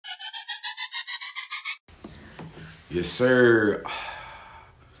Yes, sir.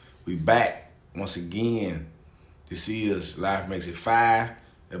 We back once again. This is Life Makes It 5,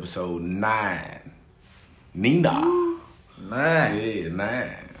 episode 9. Nina. 9. Yeah, 9.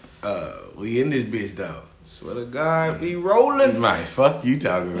 We in this bitch though. Swear to God, we rolling. Man, fuck you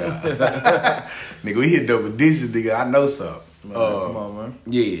talking about. Nigga, we hit double digits, nigga. I know something. Man, come on, man.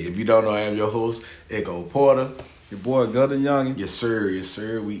 Yeah, if you don't know, I am your host, Echo Porter. Your boy Gunner Youngin. Yes, sir. Yes,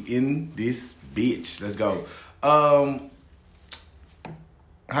 sir. We in this bitch. Let's go. How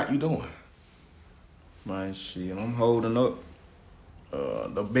you doing? Man, shit, I'm holding up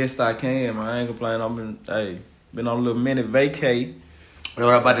the best I can, man. I ain't complaining. Been on a little mini vacay. I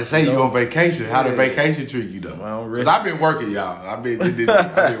was about to say you on vacation. How the vacation treat you though? Man, Cause I've been working, y'all. I've been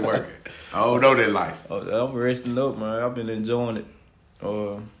working. I don't know that life. I'm resting up, man. I've been enjoying it.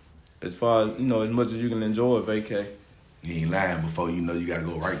 As far as, as much as you can enjoy a vacay. You ain't lying before you know you gotta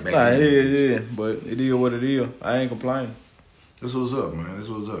go right back. Yeah. But it is what it is. I ain't complaining. This what's up, man. This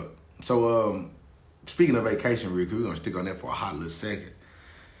what's up. So, speaking of vacation, real quick, we're gonna stick on that for a hot little second.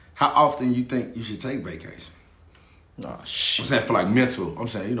 How often you think you should take vacation? Nah, shit. I'm saying for like mental. I'm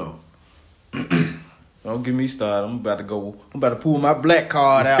saying, Don't get me started. I'm about to pull my black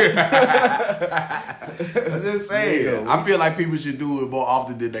card out. I'm just saying. I feel like people should do it more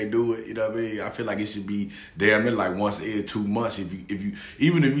often than they do it. You know what I mean? I feel like it should be damn near like once every 2 months.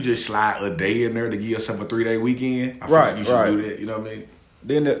 Even if you just slide a day in there to give yourself a 3-day weekend, I feel like you should do that. You know what I mean?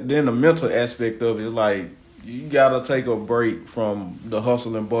 Then the mental aspect of it is like you gotta take a break from the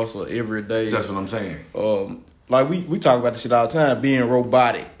hustle and bustle every day. That's what I'm saying. Like we talk about this shit all the time, being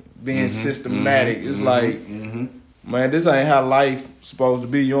robotic, being systematic. It's man, this ain't how life supposed to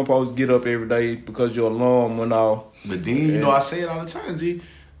be. You don't supposed to get up every day because your alarm went off. But then, I say it all the time, G.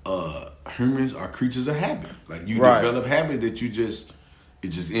 Humans are creatures of habit. Like, you develop habits that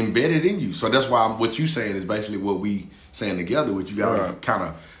it's just embedded in you. So that's why what you saying is basically what we saying together, which you got to kind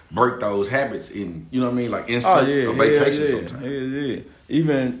of break those habits in, you know what I mean? Like, insert a vacation sometimes. Yeah.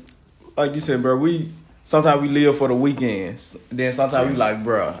 Even, like you said, bro, sometimes we live for the weekends. Then sometimes we like,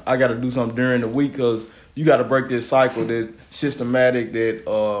 bro, I got to do something during the week because you got to break this cycle, that systematic,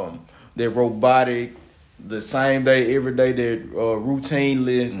 that robotic, the same day, every day, that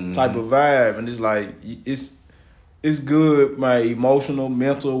routinely type of vibe. And it's like, it's good, my emotional,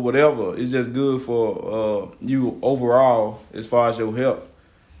 mental, whatever. It's just good for you overall as far as your health.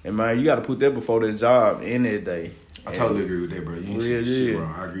 And, man, you got to put that before that job any day. I totally agree with that, bro. You ain't shit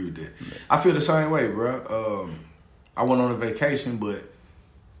wrong. I agree with that. I feel the same way, bro. I went on a vacation, but,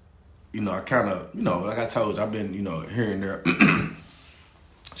 I kind of, like I told you, I've been, here and there.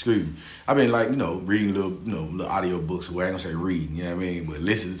 Excuse me. I've been, like, reading little audio books. Well, I ain't gonna say reading, you know what I mean? But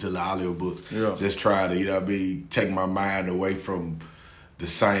listening to the audio books. Yeah. Just try to, take my mind away from the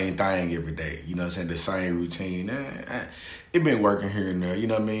same thing every day. You know what I'm saying? The same routine. It been working here and there. You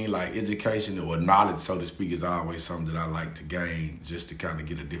know what I mean? Like, education or knowledge, so to speak, is always something that I like to gain just to kind of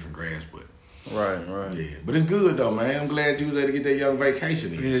get a different grasp with. Right. Yeah, but it's good though, man. I'm glad you was able to get that young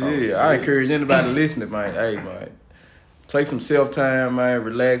vacation in. Yeah. I encourage anybody listening, man. Hey, man, take some self-time, man.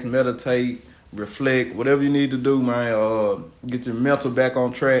 Relax, meditate, reflect, whatever you need to do, man. Get your mental back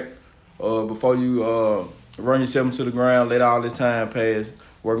on track before you run yourself into the ground. Let all this time pass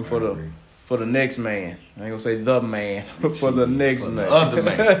working for the next man. I ain't gonna say the man, for the next man. The other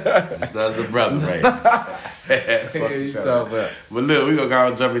man. It's the other brother, man. Fuck you talking about. But look, we gonna go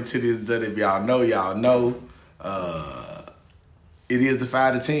and jump into this. If y'all know. It is the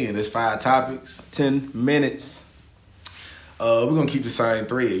 5 to 10. There's 5 topics. 10 minutes. We're gonna keep the same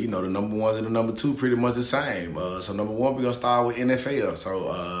thread. The number 1 and the number 2 pretty much the same. So number 1, we're gonna start with NFL.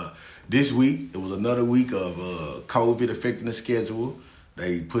 So this week, it was another week of COVID affecting the schedule.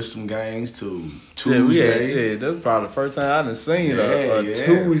 They pushed some games to Tuesday. Yeah, that's probably the first time I done seen a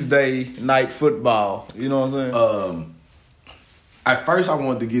Tuesday night football. You know what I'm saying? At first, I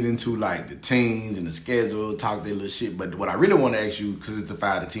wanted to get into like the teams and the schedule, talk that little shit. But what I really want to ask you, because it's the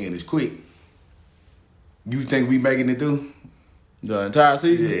 5 to 10, it's quick. You think we making it through the entire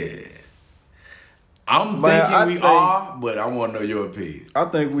season? Yeah. I'm thinking we are, but I want to know your opinion. I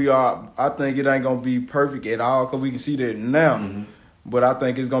think we are. I think it ain't gonna be perfect at all because we can see that now. Mm-hmm. But I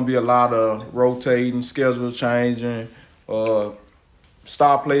think it's going to be a lot of rotating, schedule changing,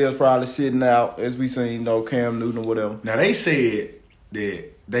 star players probably sitting out, as we seen, Cam Newton or whatever. Now, they said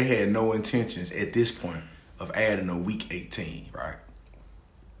that they had no intentions at this point of adding a week 18, right?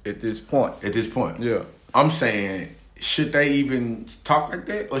 At this point. Yeah. I'm saying, should they even talk like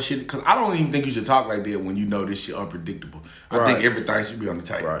that? Or because I don't even think you should talk like that when you know this shit unpredictable. I think everything should be on the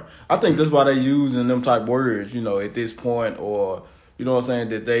table. Right. I think that's why they using them type words, at this point, or... You know what I'm saying?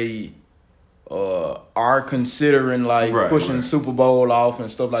 That they are considering like pushing Super Bowl off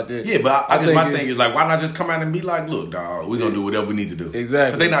and stuff like that. Yeah, but I guess my thing is like, why not just come out and be like, look, dog, we're gonna do whatever we need to do.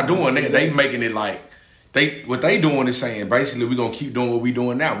 Exactly. But they not doing that. They making it like what they doing is saying basically we're gonna keep doing what we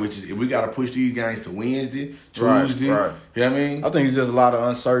doing now, which is if we gotta push these games to Wednesday, Tuesday. Right. You know what I mean? I think it's just a lot of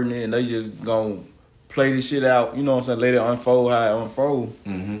uncertainty, and they just gonna play this shit out. You know what I'm saying? Let it unfold how it unfold.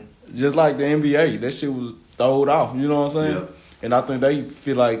 Mm-hmm. Just like the NBA, that shit was throwed off. You know what I'm saying? Yeah. And I think they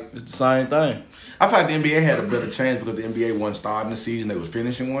feel like it's the same thing. I feel like the NBA had a better chance because the NBA wasn't starting the season; they was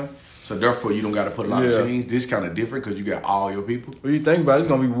finishing one. So therefore, you don't got to put a lot of teams. This kind of different because you got all your people. What you think about it? It's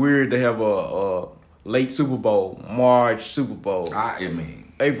gonna be weird to have a late Super Bowl, March Super Bowl. I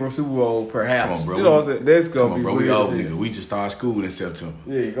mean, April Super Bowl, perhaps. Come on, bro. You know what I'm saying? That's gonna be bro. weird. We old nigga. We just started school in September.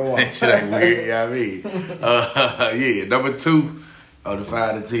 Yeah, go on. That shit ain't weird. You know what I mean? Yeah, number 2 of the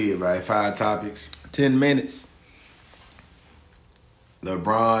 5 to 10, right? 5 topics. 10 minutes.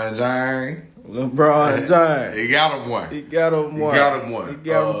 LeBron James. He got him one. He got him 4.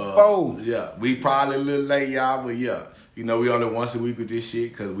 Yeah, we probably a little late, y'all, but yeah. You know, we only once a week with this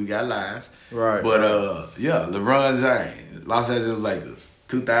shit because we got lives. Right. But, yeah, LeBron James, Los Angeles Lakers,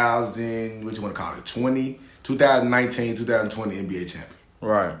 2000, what you want to call it, 2019, 2020 NBA champion.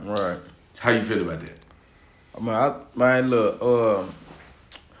 Right. How you feel about that? Look,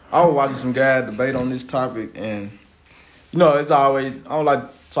 I was watching some guys debate on this topic, and, you know, it's always, I don't like to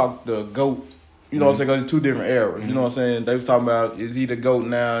talk the GOAT. You know what I'm saying? Because it's 2 different eras. Mm-hmm. You know what I'm saying? They was talking about, is he the GOAT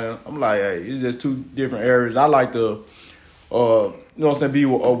now? I'm like, hey, it's just 2 different eras. I like to, you know what I'm saying, be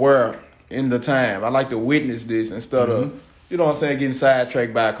aware in the time. I like to witness this instead of, you know what I'm saying, getting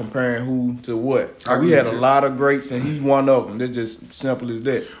sidetracked by comparing who to what. We had a lot of greats, and he's one of them. That's just simple as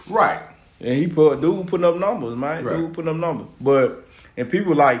that. Right. And putting up numbers, man. Right. Dude putting up numbers. And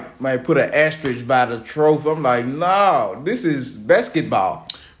people might put an asterisk by the trophy. I'm like, no, this is basketball.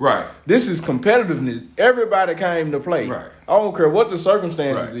 Right. This is competitiveness. Everybody came to play. Right. I don't care what the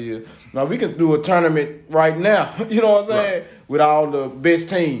circumstances is. Now, we can do a tournament right now, you know what I'm saying, with all the best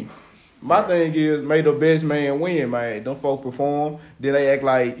team. My thing is, may the best man win, man. Them folks perform. Then they act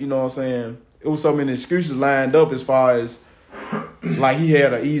like, you know what I'm saying, it was so many excuses lined up as far as, like he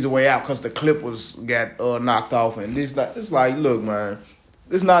had an easy way out because the Clippers got knocked off. And this, it's like, look, man,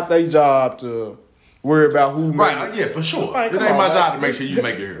 it's not their job to worry about who made it. Yeah, for sure. Man, it ain't my job to make sure you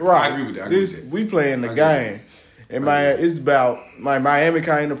make it here. Right. I agree with that. We playing the game. And, man, it's about, Miami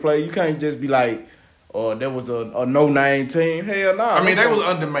came to play. You can't just be like, there was a no-name team. Hell no. I mean, they was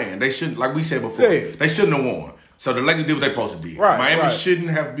undermanned. They shouldn't, like we said before, they shouldn't have won. So the Lakers did what they supposed to do. Right, Miami shouldn't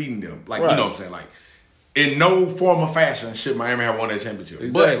have beaten them. Like, you know what I'm saying? Like, in no form or fashion should Miami have won that championship.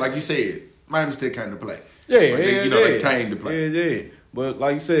 Exactly. But, like you said, Miami still came to play. Yeah, they came to play. Yeah. But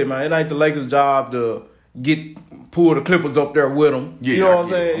like you said, man, it ain't the Lakers' job to pull the Clippers up there with them. Yeah, you know what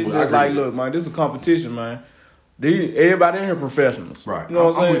I'm saying? It's just like, look, man, this is a competition, man. Everybody in here professionals. Right. You know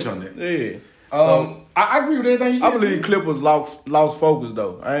what I'm saying? I'm with you on that. Yeah. So I agree with everything you said. I believe Clippers lost focus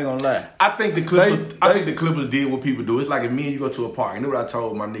though. I ain't gonna lie. I think the Clippers did what people do. It's like if me and you go to a park. You know what I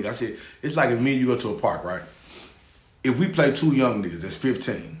told my nigga? I said it's like if me and you go to a park, right? If we play 2 young niggas that's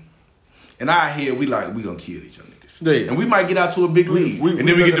 15, and I hear we gonna kill each other. Yeah. And we might get out to a big league. And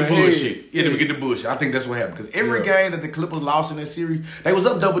then we get the bullshit. Then we get the bullshit. I think that's what happened. Because every game that the Clippers lost in that series, they was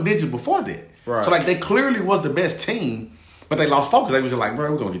up double digits before that. Right. So, like, they clearly was the best team, but they lost focus. They was just like,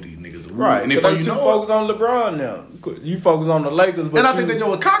 bro, we're going to get these niggas. Right. And if you focus on LeBron now. You focus on the Lakers. But I think they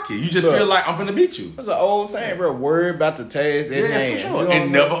just cocky. You just feel like, I'm finna beat you. That's an old saying, bro. Worry about the task at hand. For sure. You know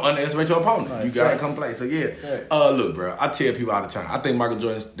and never underestimate your opponent. Right, you got to come play. So, look, bro, I tell people all the time. I think Michael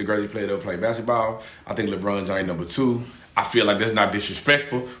Jordan's the greatest player to ever play basketball. I think LeBron James number 2. I feel like that's not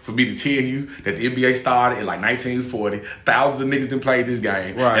disrespectful for me to tell you that the NBA started in like 1940. Thousands of niggas done played this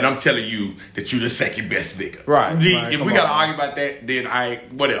game. Right. And I'm telling you that you the second best nigga. Right. If we got to argue about that, then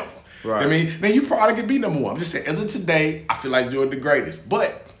whatever. Right. I mean, then you probably could be number 1. I'm just saying, as of today, I feel like Jordan the greatest.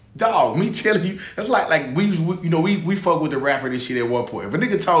 But, dog, me telling you, it's like we fuck with the rapper this shit at one point. If a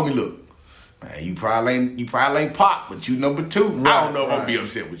nigga told me, look, man, you probably ain't Pop, but you number 2. Right, I don't know if I'm gonna be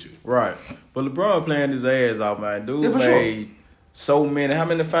upset with you. Right. But LeBron playing his ass off, man. Dude made so many. How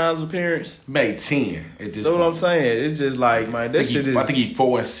many finals appearances? Made 10 at this point. That's what I'm saying. It's just like, man, that shit is. I think he's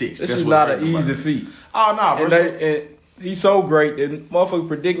 4 and 6. This is not an easy feat. Oh no, bro. And he's so great that motherfuckers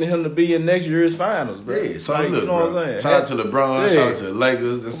predicting him to be in next year's finals, bro. Yeah, so like, look, you know bro. what I'm saying? Shout out to LeBron. Yeah. Shout out to the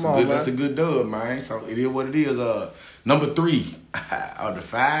Lakers. That's a good dub, man. So it is what it is. Number 3 on the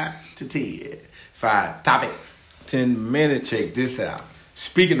 5 to 10. 5 topics. 10 minutes. Check this out.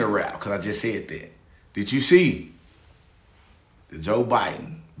 Speaking of rap, because I just said that. Did you see the Joe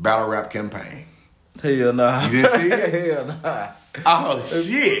Biden battle rap campaign? Hell nah. You didn't see it? Hell nah. Oh,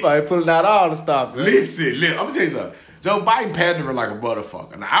 shit. Like pulling out all the stops. Listen, I'm going to tell you something. Joe Biden pandering like a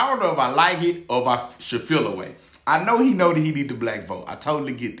motherfucker. Now, I don't know if I like it or if I should feel away. I know that he need the black vote. I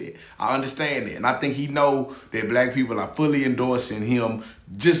totally get that. I understand that. And I think he know that black people are fully endorsing him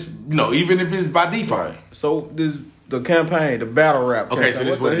just, even if it's by default. Right. So the campaign, the battle rap Okay, campaign. so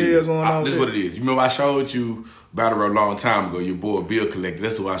this what what the it hell's is. going on This is what it is. You remember I showed you battle rap a long time ago. Your boy Bill Collector.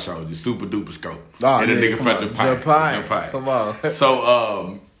 That's who I showed you. Super duper scope. Oh, and the nigga from Japan. Come on.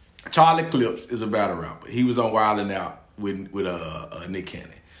 So Charlie Clips is a battle rapper. He was on Wild 'N Out with Nick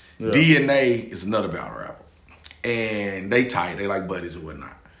Cannon. Yeah. DNA is another battle rapper. And they tight. They like buddies or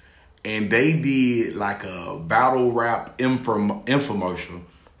whatnot. And they did like a battle rap infomercial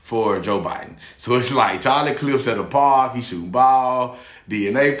for Joe Biden. So it's like Charlie Clips at a park, he shooting ball.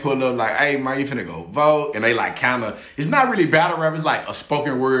 DNA pull up like, hey man, you finna go vote. And they like kind of, it's not really battle rap, it's like a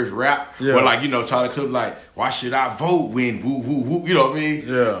spoken words rap. Yeah. Where like, Charlie Clips like, why should I vote when woo woo woo? You know what I mean?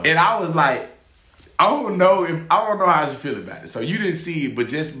 Yeah. And I was like, I don't know how I should feel about it. So you didn't see it, but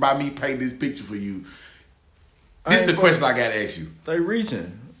just by me painting this picture for you, this is the question I gotta ask you. They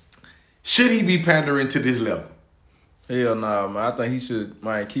reaching. Should he be pandering to this level? Hell nah, man. I think he should,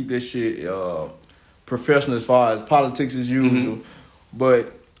 keep this shit professional as far as politics as usual. Mm-hmm.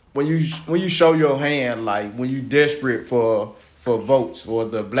 But when you show your hand, like when you desperate for votes or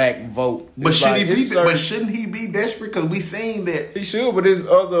the black vote, but shouldn't he be desperate? Because we seen that he should. But there's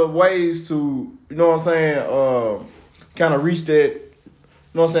other ways to, kind of reach that.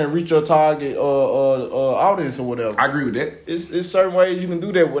 Reach your target or audience or whatever. I agree with that. It's certain ways you can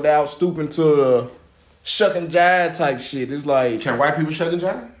do that without stooping to the shuck and jive type shit. It's like, can white people shuck and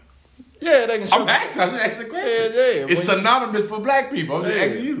jive? Yeah, they can shuck. I'm asking the question. Yeah. It's synonymous for black people. I'm just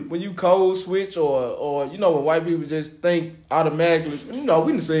asking you. When you code switch or when white people just think automatically, we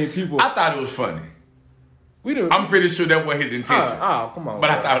done seen people. I thought it was funny. I'm pretty sure that wasn't his intention. Come on. But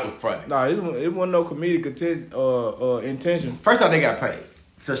I thought it was funny. Nah, it wasn't no comedic intention. First time they got paid.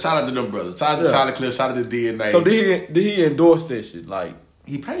 So shout out to them brothers. Shout out to Charlie Cliff. Shout out to DNA. So did he endorse that shit? Like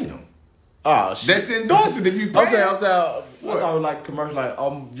he paid them. Oh shit. That's endorsing if you pay. I'm saying. I thought it was like commercial. Like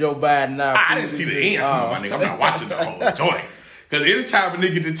Joe Biden now. I didn't see the end. My nigga, I'm not watching the whole joint. Because anytime a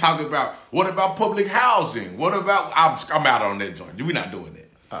nigga to talk about what about public housing? What about I'm out on that joint. We're not doing that.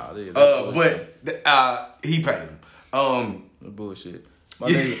 But he paid him. Bullshit. My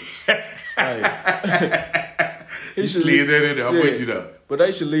nigga. He should leave that in there. I'm with you though. But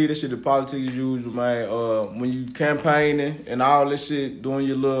they should leave this shit to politics as usual, man. When you campaigning and all this shit, doing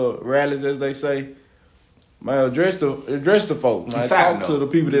your little rallies, as they say, man, address the folks, man. Talk to the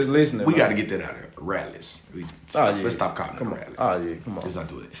people that's listening. We got to get that out of here. Rallies. Let's stop calling it rallies. Oh yeah, come on. Let's not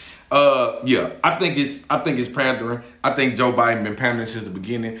do it. I think it's pandering. I think Joe Biden been pandering since the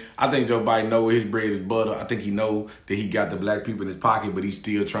beginning. I think Joe Biden know his bread is butter. I think he know that he got the black people in his pocket, but he's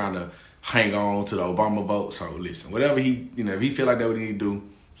still trying to hang on to the Obama vote. So listen, whatever if he feel like that what he need to do,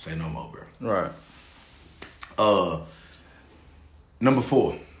 say no more, bro. Right. Number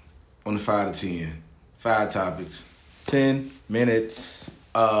 4 on the 5 to 10. 5 topics. 10 minutes.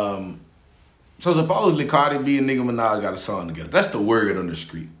 So supposedly Cardi B and Nicki Minaj got a song together. That's the word on the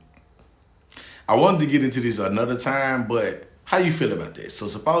street. I wanted to get into this another time, but how you feel about that? So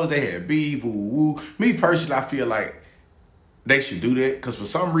suppose they had beef, woo. Me personally, I feel like they should do that because for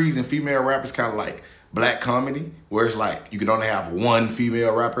some reason, female rappers kind of like black comedy, where it's like you can only have one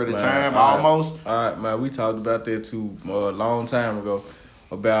female rapper at a time, almost. All right, man. We talked about that too a long time ago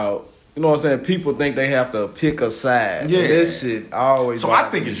about. You know what I'm saying? People think they have to pick a side. Yeah. This shit always. So I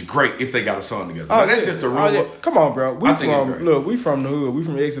think it's great if they got a song together. Oh, that's just the rule. Come on, bro. We from the hood. We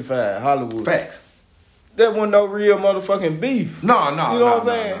from Exit 5, Hollywood. Facts. That wasn't no real motherfucking beef. No. You know what I'm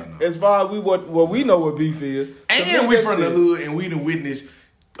saying? No. As far as what we know what beef is. And we from the hood and we done witnessed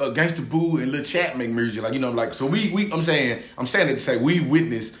Gangsta Boo and Lil Chat make music. So I'm saying it to say we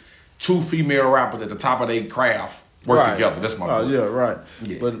witnessed 2 female rappers at the top of their craft work together. That's my point. Yeah, right.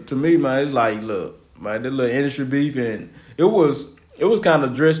 Yeah. But to me, man, it's like, look, man, that little industry beef, and it was kind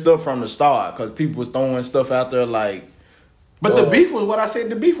of dressed up from the start because people was throwing stuff out there like. But the beef was what I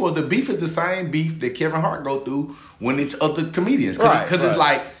said. The beef is the same beef that Kevin Hart go through when it's other comedians. Because it's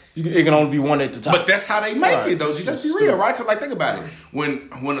like. It can only be one at the top. But that's how they make it, though. Let's be real, right? Because, think about it.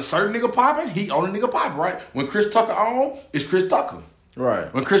 When a certain nigga popping, he only nigga popping, right? When Chris Tucker on, it's Chris Tucker.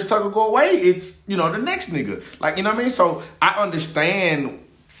 Right. When Chris Tucker go away, it's, the next nigga. Like, you know what I mean? So, I understand,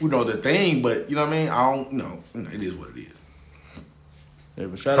 the thing, but, you know what I mean? I don't, it is what it is. Yeah,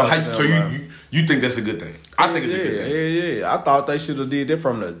 but so you think that's a good thing? I think it's a good thing. Yeah. I thought they should have did that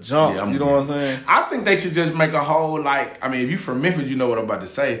from the jump. You know what I'm saying? I think they should just make a whole if you from Memphis, you know what I'm about to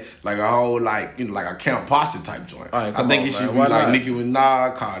say. Like a whole like a Camp Posse type joint. I think it should be like Nicki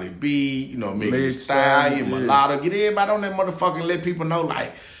Minaj, Cardi B, Megan Thee Stallion, Mulatto. Get everybody on that motherfucker and let people know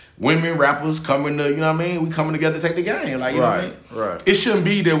like women rappers coming to, we coming together to take the game. Like, you know what I mean? Right. It shouldn't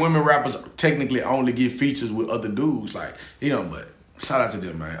be that women rappers technically only get features with other dudes. Like, but shout out to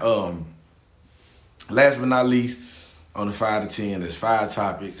them, man. Last but not least, on the 5 to 10, there's 5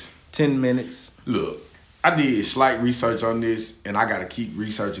 topics. 10 minutes. Look, I did slight research on this, and I got to keep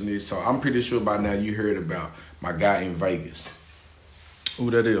researching this. So I'm pretty sure by now you heard about my guy in Vegas. Who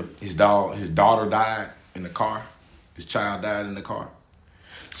that is? His daughter died in the car. His child died in the car.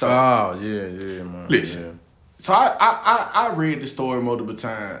 So, yeah, man. Listen, yeah. So I read the story multiple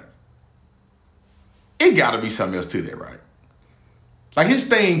times. It got to be something else to that, right? Like, his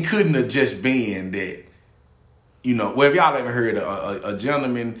thing couldn't have just been that, if y'all ever heard a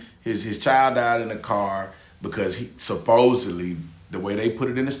gentleman, his child died in the car because he supposedly, the way they put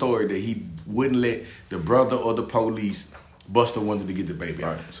it in the story, that he wouldn't let the brother or the police bust the window to get the baby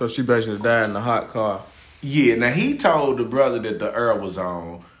out. Right. So she basically died in a hot car. Yeah, now he told the brother that the air was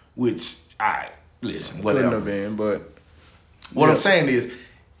on, which, listen, whatever. Couldn't have been, but what I'm saying is,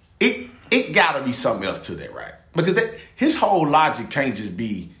 it gotta be something else to that, right? Because his whole logic can't just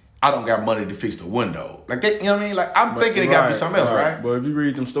be, I don't got money to fix the window. Like that, you know what I mean? Like, I'm thinking it gotta be something else, right? But if you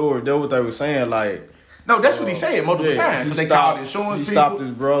read them stories, that's what they were saying, like. No, that's what he said multiple times. Because they called insurance people. He stopped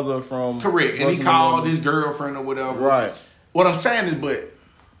his brother from. Correct. And he called his girlfriend or whatever. Right. What I'm saying is, but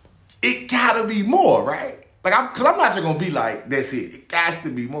it gotta be more, right? Like, because I'm not just gonna be like, that's it. It has to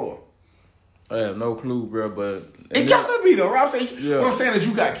be more. I have no clue, bro, but. It gotta be, though, right? What I'm saying is,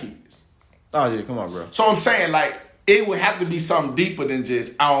 you got kids. Oh, yeah, come on, bro. So I'm saying, like, it would have to be something deeper than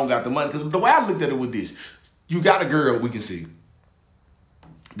just, I don't got the money. Because the way I looked at it was this. You got a girl, we can see.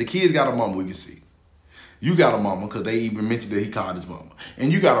 The kids got a mama, we can see. You got a mama, because they even mentioned that he called his mama.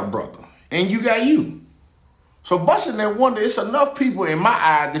 And you got a brother. And you got you. So busting that wonder, it's enough people in my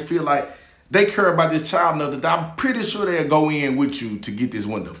eyes that feel like they care about this child enough that I'm pretty sure they'll go in with you to get this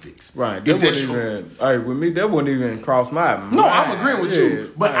window fixed. Right. That wouldn't even, with me, that wouldn't even cross my mind. No, I'm agreeing with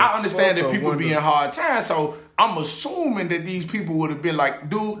you. But I understand that people be in hard times, so I'm assuming that these people would have been like,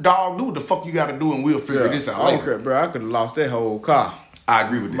 do what the fuck you got to do and we'll figure this out later. Okay, bro, I could have lost that whole car. I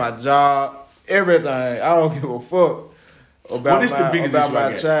agree with that. My job, everything. I don't give a fuck about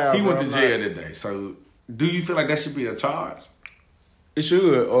my child. He went to jail today, so do you feel like that should be a charge? It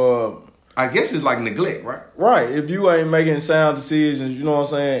should. I guess it's like neglect, right? Right. If you ain't making sound decisions, you know what I'm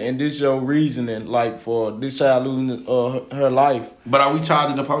saying, and this your reasoning, like, for this child losing her life. But are we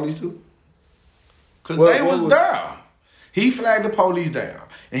charging the police too? Because they was there. He flagged the police down,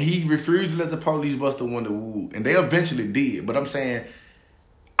 and he refused to let the police bust the window, and they eventually did. But I'm saying,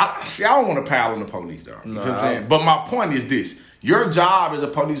 I don't want to pile on the police, though. You know what I'm saying? But my point is this. Your job as a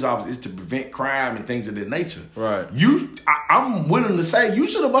police officer is to prevent crime and things of that nature. Right. I'm willing to say you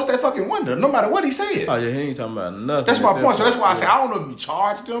should have bust that fucking window, no matter what he said. Oh, yeah, he ain't talking about nothing. That's my point. So that's why I say I don't know if you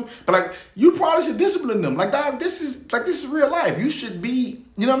charged them, but like, you probably should discipline them. Like, dog, this is real life. You should be,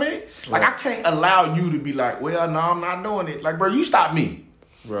 you know what I mean? Like, I can't allow you to be like, well, no, I'm not doing it. Like, bro, you stop me.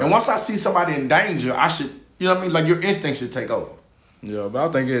 Right. And once I see somebody in danger, I should, you know what I mean? Like, your instinct should take over. Yeah, but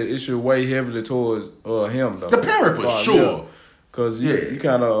I think it should weigh heavily towards him, though. The parent, for sure. Yeah. Because you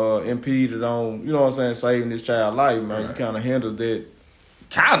kind of impeded on, you know what I'm saying, saving this child's life, man. Right. You kind of handled that.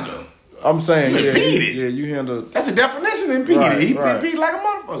 Kind of. I'm saying, impeded. You handled. That's the definition of impeded. Right, he impeded like a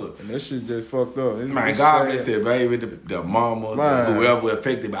motherfucker. And that shit just fucked up. Man, God bless that baby, the mama, whoever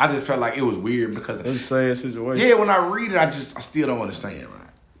affected. But I just felt like it was weird because. It's a sad situation. Yeah, when I read it, I still don't understand, right?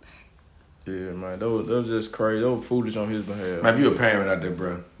 Yeah, man. That was just crazy. That was foolish on his behalf. Man, if you're a parent out there,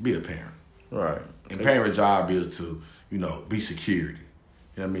 bro, be a parent. Right. And parent's job is to, be security.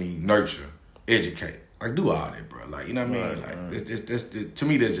 You know what I mean? Nurture, educate. Like, do all that, bro. Like, you know what I mean? Like, that's to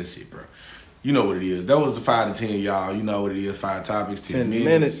me, that's just it, bro. You know what it is. That was the 5 to 10, y'all. You know what it is. 5 topics, 10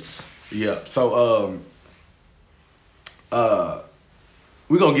 minutes. Yeah. So,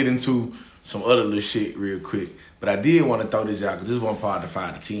 we're going to get into some other little shit real quick. But I did want to throw this out because this is one part of the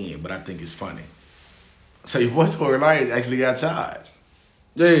 5 to 10, but I think it's funny. So your boy Tory Lanez actually got charged.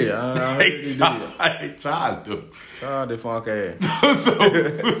 Yeah, I heard he did. I charged him. God, that funk ass. So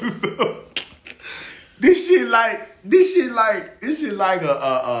this shit like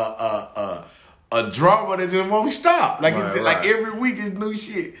a drama that just won't stop. Like like every week is new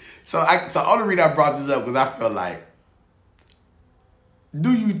shit. So only reason I brought this up because I felt like,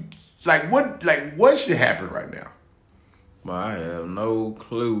 what should happen right now? But I have no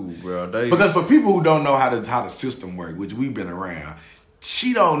clue, bro. Because for people who don't know how the system works, which we've been around,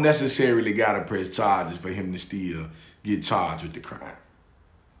 she don't necessarily gotta press charges for him to still get charged with the crime.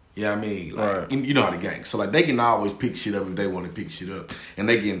 You know what I mean? Like, right. You know how the gang. So like they can always pick shit up if they want to pick shit up, and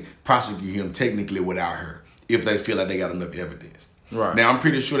they can prosecute him technically without her if they feel like they got enough evidence. Right. Now I'm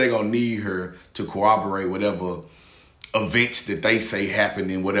pretty sure they're gonna need her to corroborate whatever events that they say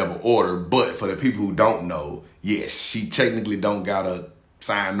happened in whatever order. But for the people who don't know, yes, she technically don't gotta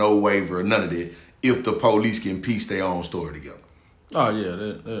sign no waiver or none of that if the police can piece their own story together. Oh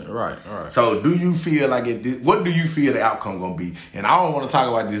yeah, right, all right. So do you feel like what do you feel the outcome gonna be? And I don't want to talk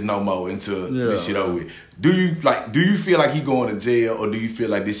about this no more until this shit over with. Do you feel like he going to jail, or do you feel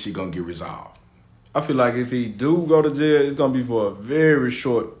like this shit gonna get resolved? I feel like if he do go to jail, it's gonna be for a very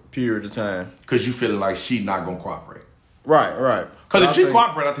short period of time. Cause you feeling like she not gonna cooperate. Right. Cause if she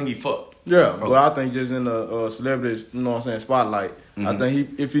cooperate, I think he fucked. Yeah, okay. But I think just in the celebrity, you know what I'm saying, spotlight, I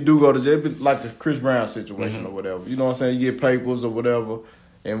think if he do go to jail, it'd be like the Chris Brown situation or whatever. You know what I'm saying? You get papers or whatever,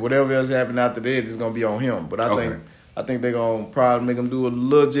 and whatever else happen after that, it's gonna be on him. But I think they're gonna probably make him do a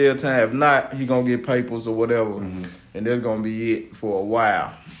little jail time. If not, he gonna get papers or whatever, and that's gonna be it for a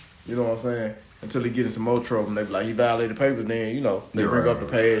while. You know what I'm saying? Until he get in some more trouble, and they be like, he violated papers. Then they bring up the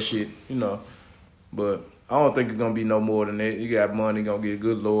past shit. But I don't think it's gonna be no more than that. You got money, gonna get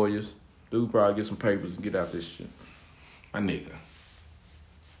good lawyers. Dude probably get some papers and get out this shit. My nigga,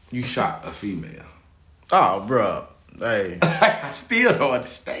 you shot a female. Oh, bro. Hey. I still don't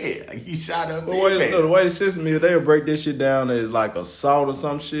understand. Like, you shot a female. The way the system is, they'll break this shit down as like assault or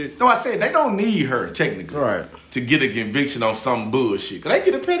some shit. No, I said they don't need her, technically, right, to get a conviction on some bullshit. Because they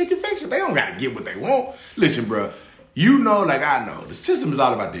get a petty conviction. They don't got to get what they want. Listen, bro, like I know, the system is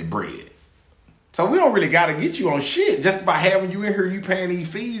all about their bread. So we don't really got to get you on shit. Just by having you in here, you paying these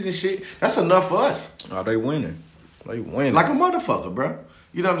fees and shit, that's enough for us. Oh, they winning. They winning. Like a motherfucker, bro.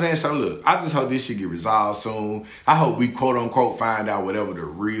 You know what I'm saying? So look, I just hope this shit get resolved soon. I hope we quote unquote find out whatever the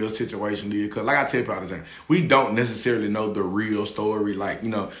real situation is. Because like I tell people all the time, we don't necessarily know the real story. Like,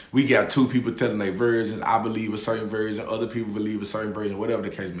 we got two people telling their versions. I believe a certain version. Other people believe a certain version, whatever the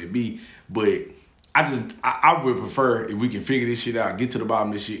case may be. But I would prefer if we can figure this shit out, get to the bottom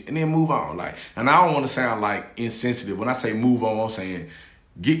of this shit, and then move on. Like, and I don't want to sound like insensitive. When I say move on, I'm saying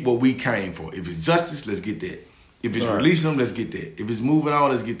get what we came for. If it's justice, let's get that. If it's releasing them, let's get that. If it's moving on,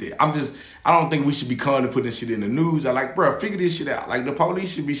 let's get that. I don't think we should be calling to put this shit in the news. I like, bro, figure this shit out. Like, the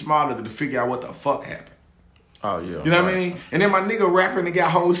police should be smarter to figure out what the fuck happened. Oh, yeah. You know what I mean? And then my nigga rapping and got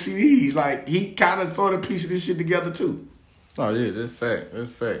whole CDs. Like, he kind of sort of pieced this shit together, too. Oh, yeah, that's fact.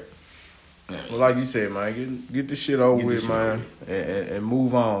 Well, like you said, man, get this shit over with, man, and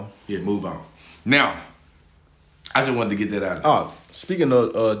move on. Yeah, move on. Now, I just wanted to get that out. Oh, speaking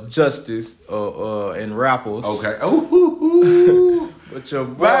of justice and rappers. Okay. Ooh. But your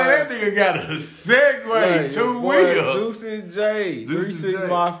boy, man, that nigga got a segue, 2 wheels. Juicy J, 3-6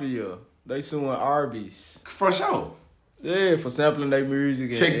 Mafia. They suing Arby's. For sure. Yeah, for sampling their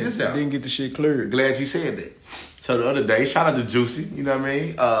music. Check this out. Didn't get the shit cleared. Glad you said that. So the other day, shout out to Juicy, you know what I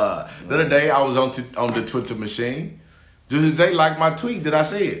mean? The other day, I was on the Twitter machine. Juicy J liked my tweet that I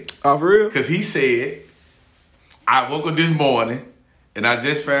said. Oh, for real? Because he said, I woke up this morning, and I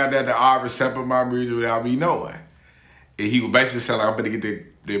just found out that Arby's sampled my music without me knowing. And he was basically saying, like, I'm going to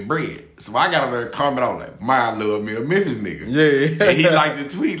get their bread. So I got on there and comment on like, my love me a Memphis nigga. Yeah. And he liked the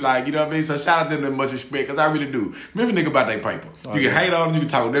tweet, like, you know what I mean? So shout out to them in much respect, because I really do. Memphis nigga about their paper. You can hate on them, you can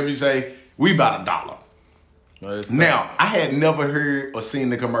talk whatever you say. We about $1. Now, I had never heard or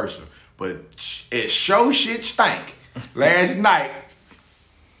seen the commercial, but at Show Shit Stank last night,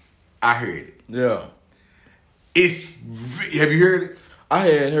 I heard it. Yeah. Have you heard it? I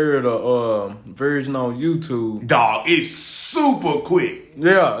had heard a version on YouTube. Dog, it's super quick.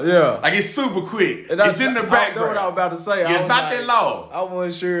 Yeah. Like, it's super quick. It's in the background. That's what I was about to say. It's not that long. I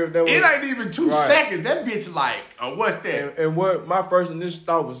wasn't sure if that was... It ain't even 2 seconds. That bitch like, what's that? And what my first initial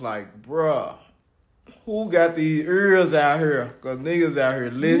thought was like, bruh, who got these ears out here? Because niggas out here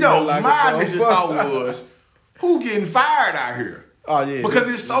listening. No, like my initial thought was, who getting fired out here? Oh, yeah. Because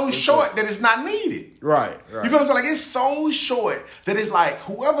it's so short that it's not needed. Right. You feel what I'm saying? Like, it's so short that it's like,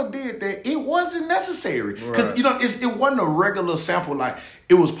 whoever did that, it wasn't necessary. Because, it wasn't a regular sample. Like,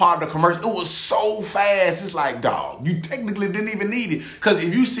 it was part of the commercial. It was so fast. It's like, dog, you technically didn't even need it. Because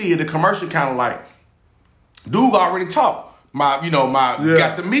if you see it, the commercial kind of like, dude already talked. Got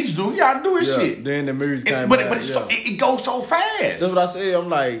the meats, dude. You gotta do his shit. Then the music came But out, it goes so fast. That's what I said. I'm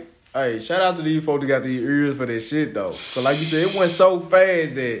like, hey, shout out to these folks that got these ears for that shit, though. So, like you said, it went so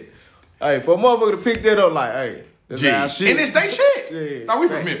fast that, hey, for a motherfucker to pick that up, like, hey, that's our shit. And it's they shit. Yeah. Now, we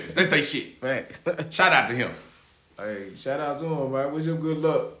from Memphis. That's they shit. Facts. Shout out to him. Hey, shout out to him, man. Wish him good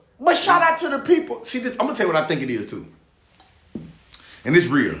luck. But shout out to the people. See, this, I'm gonna tell you what I think it is too, and it's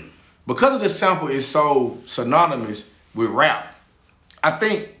real. Because of the sample is so synonymous with rap, I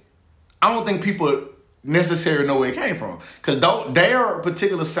don't think people necessarily know where it came from. Because there are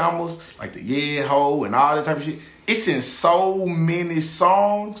particular samples, like the Yeah Ho and all that type of shit, it's in so many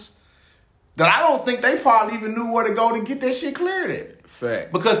songs that I don't think they probably even knew where to go to get that shit cleared at.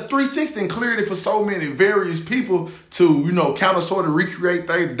 Fact. Because 316 cleared it for so many various people to, kind of sort of recreate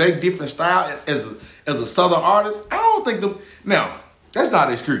their different style as a Southern artist. I don't think them... Now, that's not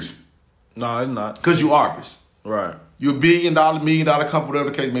an excuse. No, it's not. Because you artists. Right. You're $1 billion company, whatever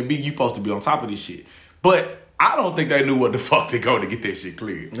the case may be, you supposed to be on top of this shit. But I don't think they knew what the fuck to go to get that shit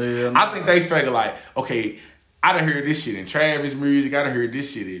cleared. Yeah, I think they figured like, okay, I done heard this shit in Travis music, I done heard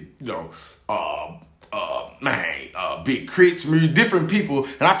this shit in, Big Crits music, different people,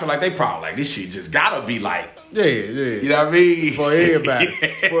 and I feel like they probably like, this shit just gotta be like, yeah. You know what I mean? For everybody.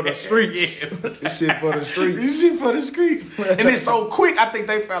 Yeah. For the streets. This shit for the streets. This shit for the streets. And it's so quick, I think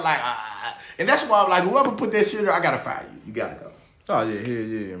they felt like, and that's why I'm like, whoever put that shit there, I gotta fire you. You gotta go. Oh,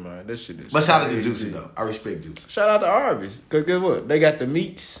 yeah, man. That shit is... But shout out to Juicy, though. I respect Juicy. Shout out to Arby's. Because guess what? They got the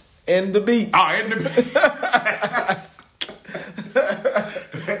meats and the beats. Oh, and the...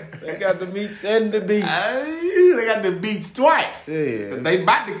 They got the meats and the beats. They got the beats twice. Yeah. They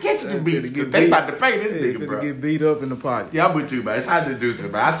about to catch the beats. They about to pay this nigga, bro. Get beat up in the pocket. Yeah, I'm with you, man. Shout out to Juicy,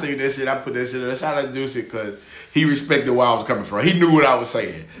 man. I seen that shit. I put that shit in. Shout out to Juicy because he respected where I was coming from. He knew what I was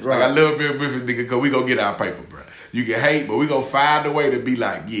saying. Right. Like, I love being with this nigga because we gonna get our paper, bro. You can hate, but we gonna find a way to be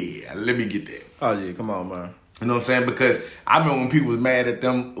like, yeah, let me get that. Oh, yeah. Come on, man. You know what I'm saying? Because I remember when people was mad at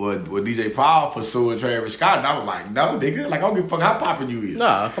them or DJ Paul for suing Travis Scott, and I was like, no, nigga, like, I don't give a fuck how poppin' you is.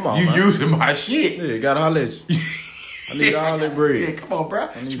 Nah, come on, you man. using my shit. Yeah, gotta holler at you. I need all that bread. Yeah, come on, bro.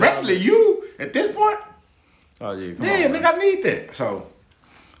 Especially you at this point. Oh, yeah, come on. Yeah, man. nigga, I need that. So,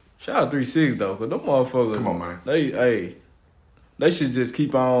 shout out 3-6, though, because them motherfuckers... Come on, man. They should just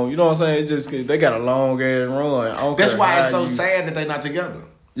keep on... You know what I'm saying? They got a long-ass run. That's why it's so sad that they not together.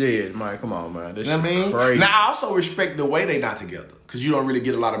 Yeah, man, come on, man. That You know what I mean? crazy. Now, I also respect the way they not together. Because you don't really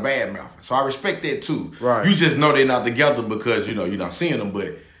get a lot of bad mouthing. So I respect that too. Right. You just know they're not together because, you're not seeing them.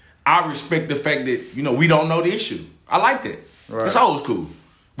 But I respect the fact that, we don't know the issue. I like that. Right. It's always cool.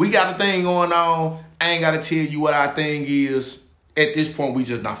 We got a thing going on. I ain't got to tell you what our thing is. At this point, we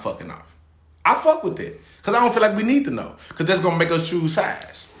just not fucking off. I fuck with that. Because I don't feel like we need to know. Because that's going to make us choose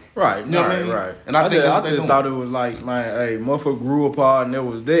sides. Right, You know what I mean? right. And I think I just thought it was like, man, hey, motherfucker grew apart and that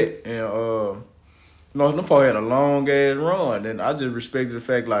was that. And, them folks had a long ass run. And I just respected the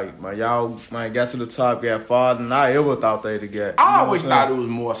fact, like, man, y'all got to the top, got farther than I ever thought they'd have got. I always thought it was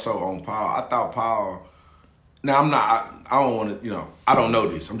more so on Paul. I thought Paul... Now, I don't want to, I don't know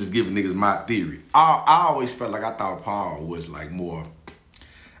this. I'm just giving niggas my theory. I always felt like I thought Paul was like more...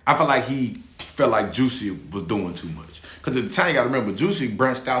 I felt like he felt like Juicy was doing too much. Because at the time, you got to remember, Juicy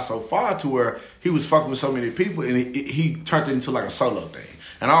branched out so far to where he was fucking with so many people, and he turned it into like a solo thing.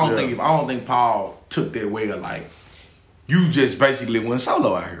 And I don't think Paul took that way of like, you just basically went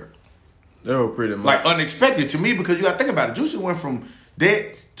solo out here. They were pretty much like unexpected to me because you got to think about it. Juicy went from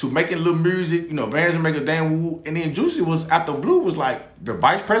that to making little music, bands and making damn woo, and then Juicy was after Blue was like the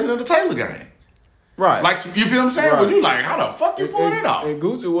vice president of the Taylor Gang. Right. Like, you feel what I'm saying? Right. But you like, how the fuck you pulling it off? And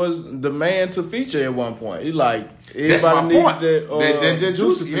Gucci was the man to feature at one point. He like, that's my point. That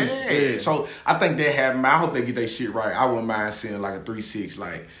Juicy, yeah. So I think they have. I hope they get their shit right. I wouldn't mind seeing like a 3-6,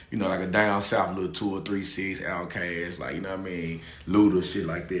 like like a down south little 2 or 3-6 Outkast, like you know what I mean, Luda shit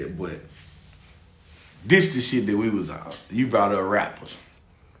like that. But this the shit that we was on. You brought up rappers.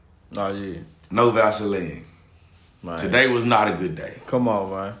 Oh yeah. No Vaseline. Man. Today was not a good day. Come on,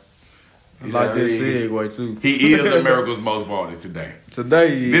 man. I like that segue too. He is America's Most Wanted today.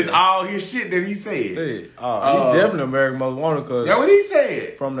 Today, yeah. This all his shit that he said. Yeah. He definitely America's Most Wanted. Cause that's what he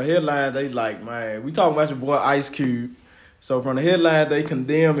said. From the headlines, they like, man, we talking about your boy Ice Cube. So from the headlines, they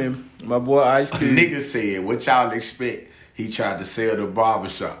condemn him. My boy Ice Cube. A nigga said, what y'all expect? He tried to sell the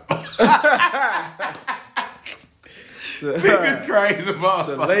barbershop. Nigga crazy motherfucker.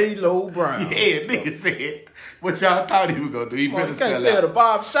 To lay low brown. Yeah, nigga said, what y'all thought he was gonna do? He better sell the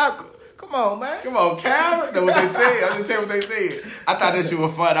barbershop. Come on, man. Come on, Calvin. That's what they said. I'm just telling you what they said. I thought that shit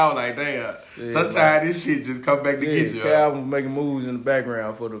was fun. I was like, damn. Yeah, sometimes this shit just come back to get you. Calvin was making moves in the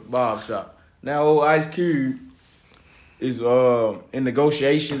background for the barbershop. Now, old Ice Cube is in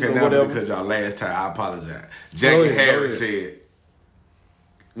negotiations or whatever. Because y'all last time, I apologize. Jackie Harris said,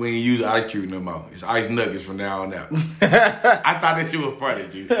 we ain't use ice cube no more. It's ice nuggets from now on out. I thought that shit was funny,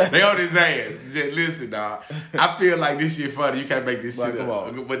 G. They on his ass. Just listen, dog. I feel like this shit funny. You can't make this shit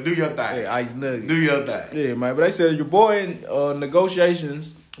up. But do your thing. Yeah, ice nuggets. Do your thing. Yeah, man. But they said your boy in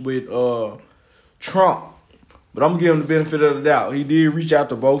negotiations with Trump. But I'm going to give him the benefit of the doubt. He did reach out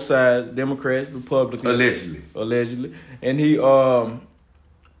to both sides, Democrats, Republicans. Allegedly. And he kind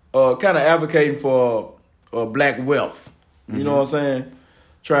of advocating for black wealth. You know what I'm saying?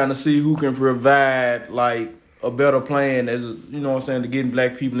 Trying to see who can provide, like, a better plan as, you know what I'm saying, to getting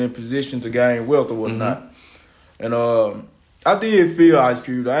black people in position to gain wealth or whatnot. And I did feel Ice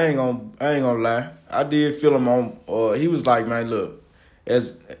Cube. I ain't gonna lie. I did feel him on. He was like, man, look,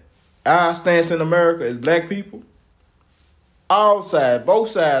 as our stance in America as black people, both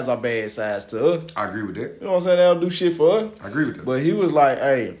sides are bad sides to us. I agree with that. You know what I'm saying? They don't do shit for us. I agree with that. But he was like,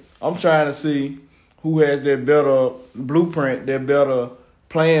 hey, I'm trying to see who has that better blueprint, that better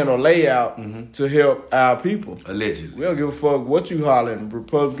plan or layout to help our people. Allegedly. We don't give a fuck what you hollering,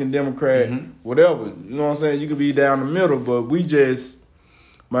 Republican, Democrat, whatever. You know what I'm saying? You could be down the middle, but we just,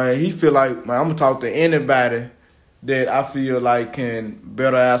 man, he feel like, man, I'm going to talk to anybody that I feel like can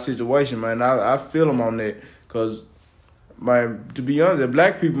better our situation, man. I feel him on that because, man, to be honest, the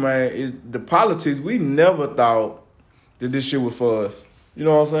black people, man, the politics, we never thought that this shit was for us. You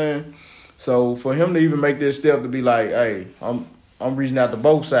know what I'm saying? So for him to even make this step to be like, hey, I'm reaching out to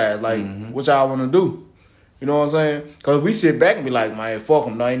both sides. Like, what y'all want to do? You know what I'm saying? Because we sit back and be like, man, fuck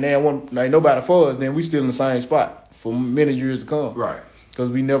them. Ain't nobody for us. Then we still in the same spot for many years to come. Right.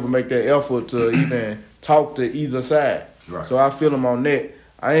 Because we never make that effort to even talk to either side. Right. So I feel him on that.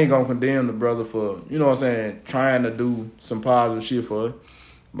 I ain't going to condemn the brother for, you know what I'm saying, trying to do some positive shit for us.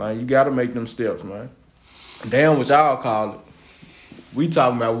 Man, you got to make them steps, man. Damn what y'all call it. We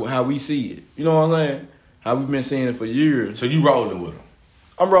talking about how we see it. You know what I'm saying? How we've been seeing it for years. So you rolling with him?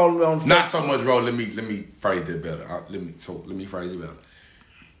 I'm rolling on. Not so much roll. Let me phrase that better. Let me phrase it better.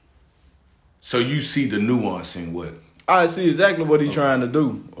 So you see the nuance in what? I see exactly what he's trying to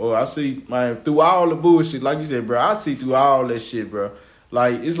do. Or I see, man, through all the bullshit, like you said, bro. I see through all that shit, bro.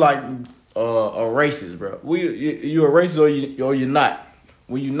 Like it's like a racist, bro. You a racist or you're not.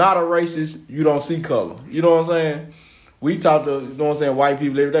 When you're not a racist, you don't see color. You know what I'm saying? We talk to, you know what I'm saying, white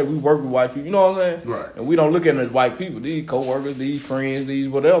people every day. We work with white people, you know what I'm saying? Right. And we don't look at them as white people. These co-workers, these friends, these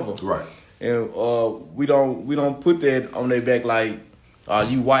whatever. Right. And we don't put that on their back like,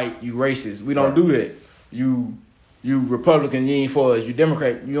 you white, you racist. We don't do that. You Republican, you ain't for us. You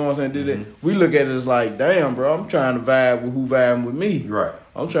Democrat, you know what I'm saying? That. We look at it as like, damn, bro, I'm trying to vibe with who vibing with me. Right.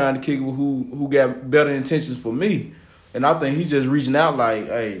 I'm trying to kick it with who got better intentions for me. And I think he's just reaching out like,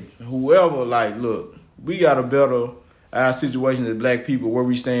 hey, whoever, like, look, we got a better our situation as black people where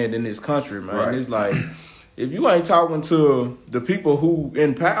we stand in this country, man. Right. It's like, if you ain't talking to the people who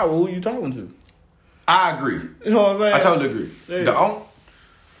in power, who you talking to? I agree. You know what I'm saying? I totally agree. Yeah.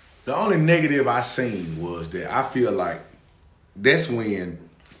 The only negative I seen was that I feel like that's when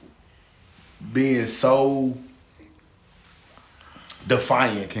being so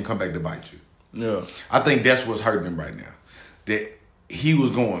defiant can come back to bite you. Yeah. I think that's what's hurting him right now. That he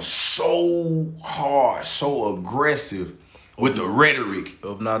was going so hard, so aggressive with the rhetoric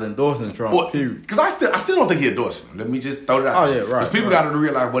of not endorsing Trump. Because I still don't think he endorsing him. Let me just throw that out. Oh yeah, right. Because people got to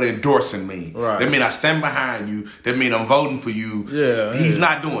realize what endorsing means. Right. That mean I stand behind you. That mean I'm voting for you. Yeah. He's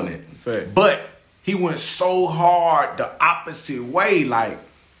not doing it. Fact. But he went so hard the opposite way. Like,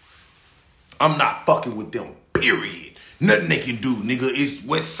 I'm not fucking with them. Period. Nothing they can do, nigga. It's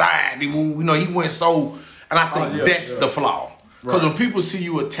West Side. You know, he went so, and I think that's the flaw. Because when people see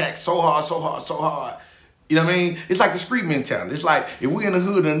you attack so hard, you know what I mean? It's like the street mentality. It's like, if we in the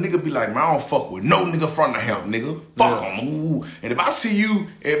hood and a nigga be like, man, I don't fuck with no nigga from the hemp, nigga. Fuck him. Ooh. And if I see you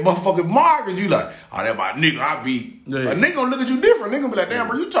at motherfucking Margaret, you like, oh, that my nigga, I be. A nigga gonna look at you different. Nigga be like, damn,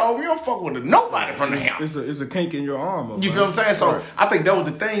 bro, you told me you don't fuck with nobody from the hemp. It's a kink in your armor. You feel what I'm saying? So I think that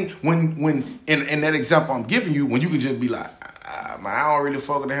was the thing when in that example I'm giving you, when you could just be like, man, I don't really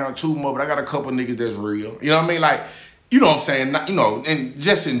fuck with the hemp too much, but I got a couple niggas that's real. You know what I mean? Like, you know what I'm saying? You know, and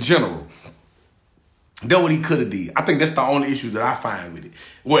just in general, that's what he could have did. I think that's the only issue that I find with it.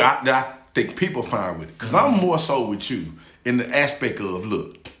 Well, that I think people find with it. Because I'm more so with you in the aspect of,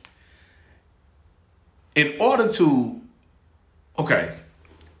 look, in order to, okay,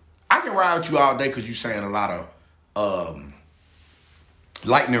 I can ride with you all day because you saying a lot of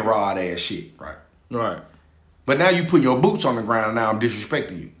lightning rod ass shit, right? Right. But now you put your boots on the ground and now I'm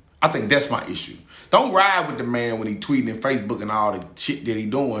disrespecting you. I think that's my issue. Don't ride with the man when he tweeting in Facebook and all the shit that he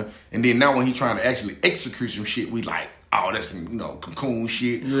doing, and then now when he trying to actually execute some shit, we like, oh, that's, you know, cocoon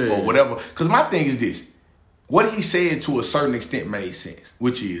shit or whatever. Because my thing is this. what he said to a certain extent made sense,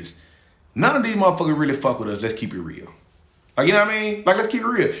 which is none of these motherfuckers really fuck with us. Let's keep it real. Like, you know what I mean? Like, let's keep it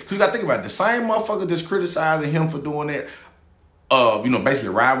real. Because you got to think about it. The same motherfucker that's criticizing him for doing that, basically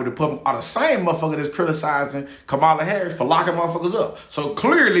riding with the public, are the same motherfucker that's criticizing Kamala Harris for locking motherfuckers up. So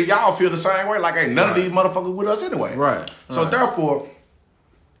clearly, y'all feel the same way. Like, ain't none of these motherfuckers with us anyway. Right. So therefore,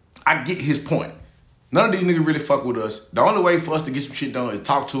 I get his point. None of these niggas really fuck with us. The only way for us to get some shit done is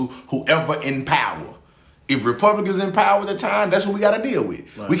talk to whoever in power. If Republicans in power at the time, that's what we got to deal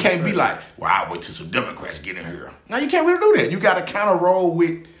with. Right, we can't be like, well, I'll wait till some Democrats get in here. No, you can't really do that. You got to kind of roll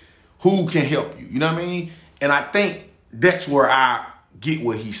with who can help you. You know what I mean? And I think that's where I get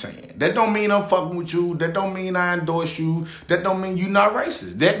what he's saying. That don't mean I'm fucking with you. That don't mean I endorse you. That don't mean you're not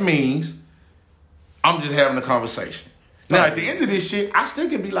racist. That means I'm just having a conversation. Now, at the end of this shit, I still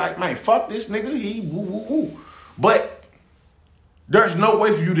can be like, man, fuck this nigga. He woo, woo, woo. But there's no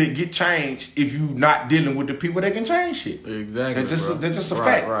way for you to get change if you not dealing with the people that can change shit. Exactly. That's just a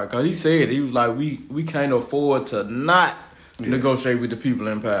fact. Right. Because he said, he was like, we can't afford to not negotiate with the people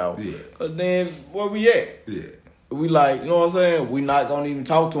in power. Yeah. Because then, where we at? Yeah. We like, you know what I'm saying? We not going to even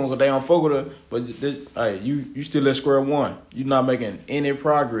talk to them because they don't fuck with us. But, hey, you still at square one. You're not making any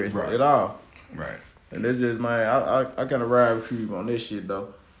progress at all. Right. And that's just, man, I kind of ride with you on this shit,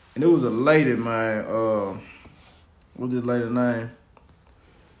 though. And it was a lady, man. What's this lady's name?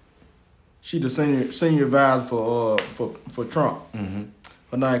 She the senior advisor for Trump. Mm-hmm.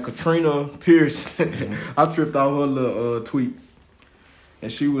 Her name Katrina Pearson. Mm-hmm. I tripped out her little tweet,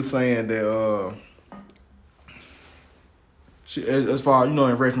 and she was saying that she, as far in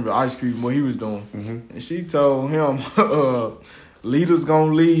relation to Ice Cube, what he was doing, mm-hmm. and she told him, "Leaders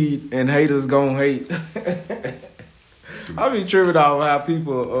gonna lead and haters gonna hate." I be tripping out how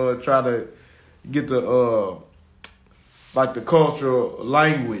people try to get the like the cultural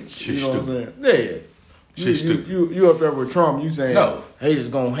language. Shit, you know stupid. What I'm saying? Yeah. You up there with Trump, you saying no, haters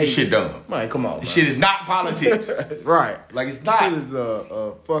gonna hate. Shit dumb. Man, come on. Man. Shit is not politics. Right. Like it's not. Shit is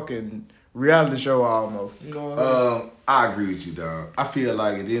a fucking reality show almost. You know what I mean? I agree with you, dog. I feel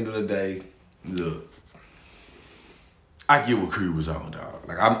like at the end of the day, look, I get what Cube was on, dog.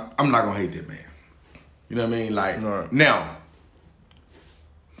 Like I'm not gonna hate that man. You know what I mean? Like now,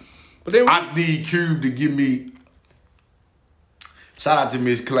 but then I need Cube to give me. Shout out to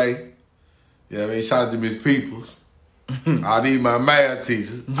Miss Clay. You know what I mean? Shout out to Miss Peoples. I need my math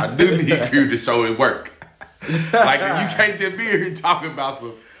teachers. I do need Cube to show it work. Like, you can't just be here talking about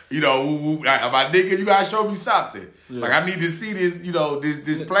some, my nigga, you gotta show me something. Yeah. Like, I need to see this,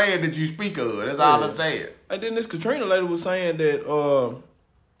 this plan that you speak of. That's all I'm saying. And then this Katrina lady was saying that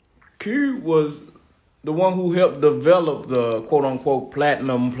Cube was the one who helped develop the quote-unquote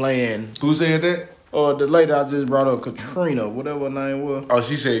platinum plan. Who said that? The lady I just brought up, Katrina, whatever her name was. Oh,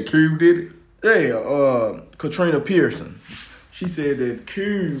 she said Cube did it? Yeah, Katrina Pearson. She said that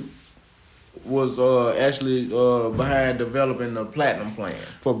Cube was actually behind developing the platinum plan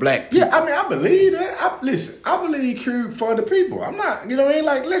for black people. Yeah, I mean, I believe that. I believe Cube for the people. I'm not, you know what I mean?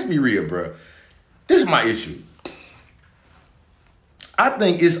 Like, let's be real, bro. This is my issue. I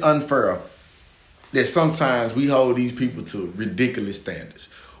think it's unfair that sometimes we hold these people to ridiculous standards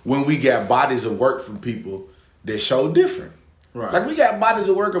when we got bodies of work from people that show different. Right. Like, we got bodies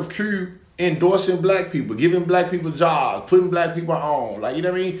of work of Cube endorsing black people, giving black people jobs, putting black people on. Like, you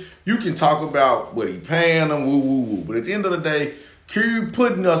know what I mean? You can talk about what he paying them, woo, woo, woo. But at the end of the day, Cube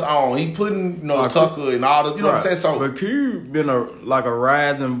putting us on. He putting, Tucker and all the, you know what I'm saying? So, but Cube been a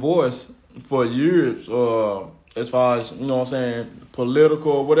rising voice for years, as far as, you know what I'm saying,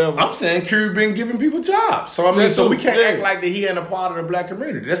 political or whatever. I'm saying Cube been giving people jobs. So, I mean, so we can't act like that he ain't a part of the black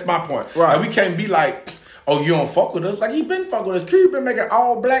community. That's my point. Right. Like, we can't be like, oh, you don't fuck with us. Like, he been fucking with us. Cube been making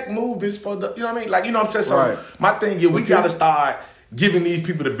all black movies for the, you know what I mean? Like, you know what I'm saying? So, my thing is, we got to start giving these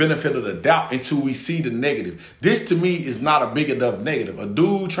people the benefit of the doubt until we see the negative. This, to me, is not a big enough negative. A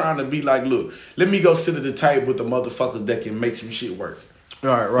dude trying to be like, look, let me go sit at the table with the motherfuckers that can make some shit work.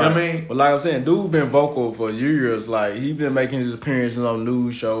 Right. You know what I mean? But like I'm saying, dude been vocal for years. Like, he been making his appearances on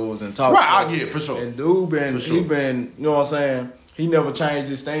news shows and talk shows. Right, yeah, for sure. And dude been, he been, you know what I'm saying? He never changed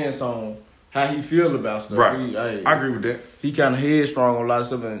his stance on how he feel about stuff. Right. I agree with that. He kind of headstrong on a lot of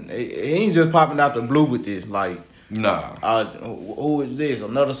stuff, and he ain't just popping out the blue with this. Like, nah. Who is this?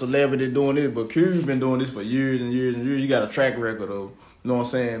 Another celebrity doing this, but Cube been doing this for years and years and years. He got a track record of, you know what I'm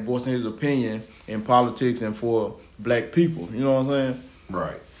saying, voicing his opinion in politics and for black people. You know what I'm saying?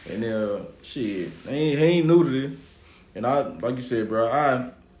 Right. And shit, he ain't new to this. And I, like you said, bro,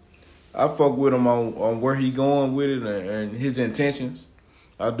 I fuck with him on where he going with it and his intentions.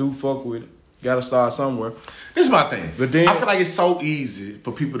 I do fuck with it. Got to start somewhere. This is my thing. But then I feel like it's so easy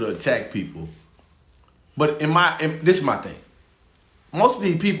for people to attack people But this is my thing. Most of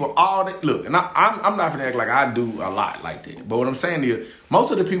these people, look, and I'm not gonna act like I do a lot like that. But what I'm saying is,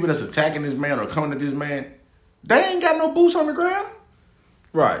 most of the people that's attacking this man or coming at this man, they ain't got no boots on the ground.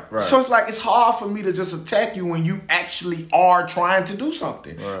 Right. So it's like, it's hard for me to just attack you when you actually are trying to do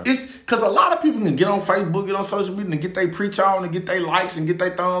something. Right. It's because a lot of people can get on Facebook, get on social media, and get their preach on, and get their likes, and get their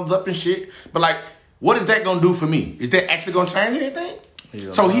thumbs up and shit. But like, what is that gonna do for me? Is that actually gonna change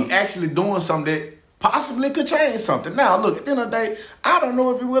anything? So he actually doing something that possibly could change something. Now, look, at the end of the day, I don't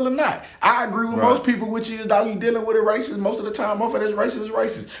know if he will or not. I agree with most people, which is, dog, you dealing with a racist. Most of the time, most of this racist is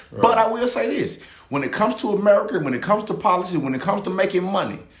racist. Right. But I will say this. When it comes to America, when it comes to policy, when it comes to making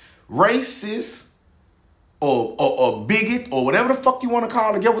money, racist or bigot or whatever the fuck you want to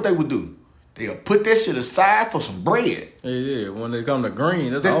call it, get what they would do? They'll put that shit aside for some bread. Yeah. When they come to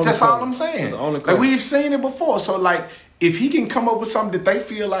green, that's all I'm saying. Like, we've seen it before. So, like, if he can come up with something that they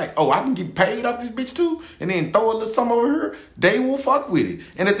feel like, oh, I can get paid off this bitch too, and then throw a little something over here, they will fuck with it.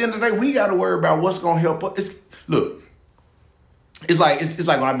 And at the end of the day, we got to worry about what's going to help us. It's like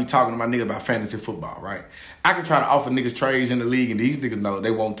when I be talking to my nigga about fantasy football, right? I can try to offer niggas trades in the league, and these niggas know they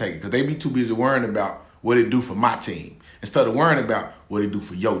won't take it because they be too busy worrying about what it do for my team instead of worrying about what it do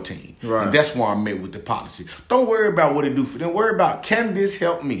for your team. Right. And that's why I'm met with the policy. Don't worry about what it do for them. Worry about, can this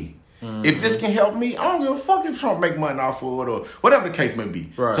help me? Mm-hmm. If this can help me, I don't give a fuck if Trump make money off of it or whatever the case may be.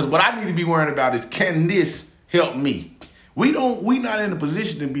 Because what I need to be worrying about is, can this help me? We not in a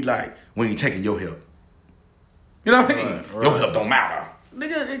position to be like, we ain't taking your help. You know what I mean? Right. Your help don't matter.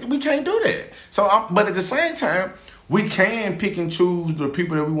 Nigga, we can't do that. So, but at the same time, we can pick and choose the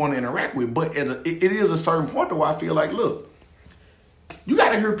people that we want to interact with. But it is a certain point to where I feel like, look, you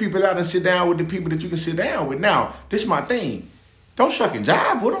got to hear people out and sit down with the people that you can sit down with. Now, this is my thing. Don't shuck and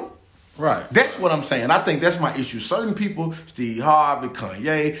jive with them. Right. That's what I'm saying. I think that's my issue. Certain people, Steve Harvey,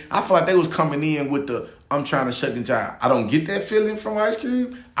 Kanye, I feel like they was coming in with the, I'm trying to shuck and jive. I don't get that feeling from Ice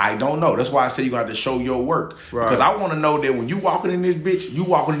Cube. I don't know. That's why I say you got to show your work. Right. Because I want to know that when you walking in this bitch, you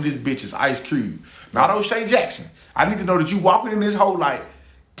walking in this bitch as Ice Cube. Not O'Shea Jackson. I need to know that you walking in this whole like,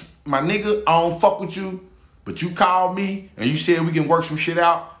 my nigga, I don't fuck with you, but you called me and you said we can work some shit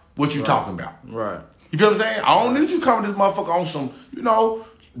out. What you talking about? Right. You feel what I'm saying? I don't need you coming to this motherfucker on some,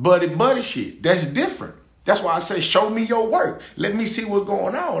 buddy shit. That's different. That's why I say, show me your work. Let me see what's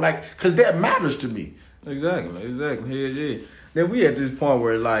going on. Like, because that matters to me. Exactly. Yeah. Then we at this point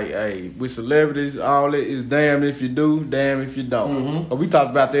where, like, hey, with celebrities, all that is damn if you do, damn if you don't. Mm-hmm. But we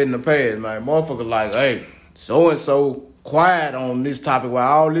talked about that in the past, man. Motherfucker like, hey, so-and-so quiet on this topic while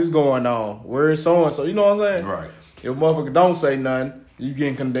all this going on. Where is so-and-so? You know what I'm saying? Right. If motherfucker don't say nothing, you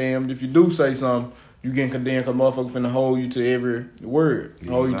getting condemned. If you do say something, you getting condemned because motherfucker finna hold you to every word.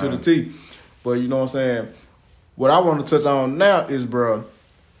 Hold you to the T. But you know what I'm saying? What I want to touch on now is, bro,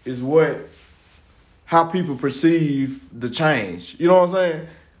 how people perceive the change. You know what I'm saying?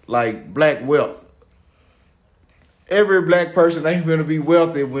 Like black wealth. Every black person ain't gonna be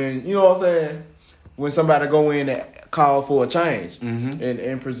wealthy when, you know what I'm saying? When somebody go in and call for a change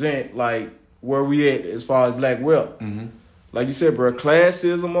and present like where we at as far as black wealth. Mm-hmm. Like you said, bro,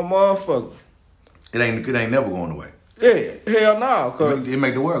 classism a motherfucker. It ain't never going away. Yeah, hell no. Cause it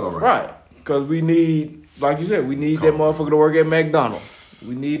make the world go right. Right. Because we need, like you said, we need that motherfucker to work at McDonald's.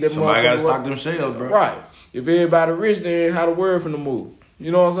 We need that Somebody motherfucker. Somebody got to stock them shelves, bro. Right. If everybody rich, then how the world finna move?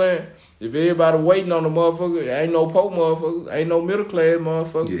 You know what I'm saying? If everybody waiting on the motherfucker, ain't no poor motherfuckers, ain't no middle class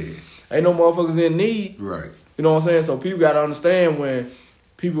motherfuckers. Yeah. Ain't no motherfuckers in need. Right. You know what I'm saying? So people got to understand when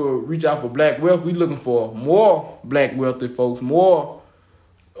people reach out for black wealth, we looking for more black wealthy folks, more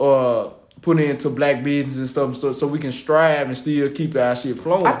putting into black business and stuff so we can strive and still keep our shit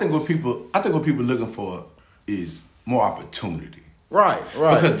flowing. I think what people looking for is more opportunity. Right.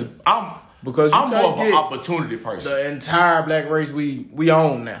 Because I'm more of an opportunity person. The entire black race we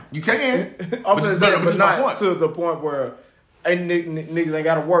own now. You can. I'm just saying, but not to the point where niggas ain't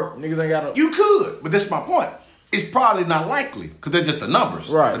gotta work. Niggas ain't gotta. You could, but that's my point. It's probably not likely because they're just the numbers.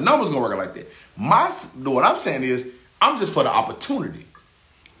 Right. The numbers gonna work like that. What I'm saying is, I'm just for the opportunity.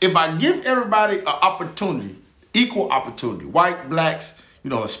 If I give everybody an opportunity, equal opportunity, white, blacks,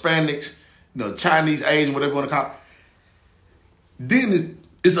 Hispanics, Chinese, Asian, whatever you want to call it, then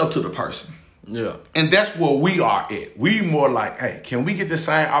it's up to the person. Yeah. And that's where we are at. We more like, hey, can we get the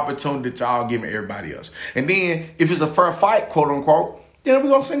same opportunity that y'all giving everybody else? And then if it's a fair fight, quote unquote, then we're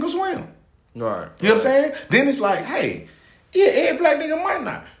going to sink or swim. Right. You know what I'm saying? Then it's like, hey, yeah, every black nigga might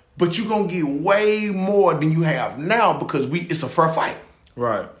not. But you're going to get way more than you have now because it's a fair fight.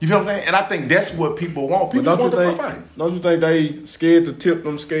 Right. You feel what I'm saying? And I think that's what people want. People want the fair fight. Don't you think they scared to tip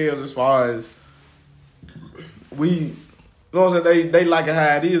them scales as far as you know what I'm saying? They like it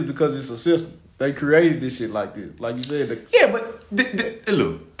how it is because it's a system. They created this shit like this. Like you said. Yeah, but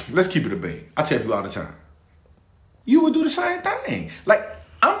look, let's keep it a bean. I tell you all the time. You would do the same thing. Like,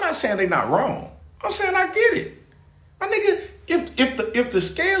 I'm not saying they not wrong. I'm saying I get it. My nigga, if the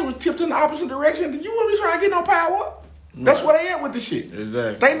scale was tipped in the opposite direction, then you wouldn't be trying to get no power. That's where they at with the shit.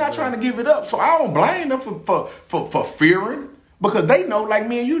 Exactly. They not trying to give it up. So I don't blame them for fearing. Because they know, like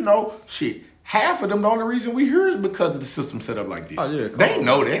me and you know, shit, half of them, the only reason we here is because of the system set up like this. Oh, yeah, they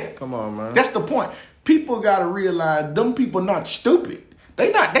know that. Come on, man. That's the point. People gotta realize them people not stupid.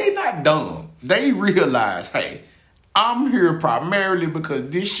 They not dumb. They realize, hey, I'm here primarily because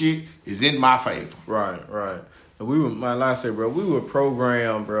this shit is in my favor. Right. And we were, like I said, bro, we were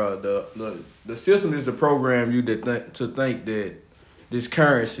programmed, bro. The system is to program you to think that this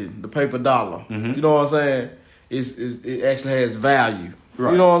currency, the paper dollar, you know what I'm saying, it actually has value.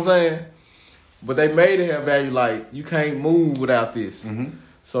 Right. You know what I'm saying? But they made it have value. Like, you can't move without this.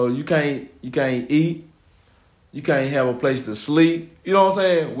 So you can't eat. You can't have a place to sleep. You know what I'm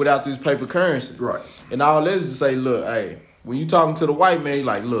saying? Without this paper currency. Right. And all that is to say, look, hey, when you talking to the white man, you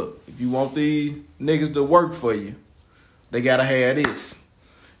like, look, if you want these niggas to work for you, they gotta have this.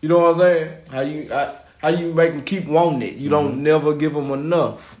 You know what I'm saying? How you make them keep wanting it? You don't never give them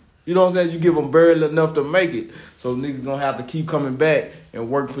enough. You know what I'm saying? You give them barely enough to make it. So niggas gonna have to keep coming back and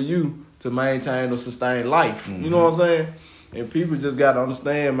work for you to maintain or sustain life. You know what I'm saying? And people just gotta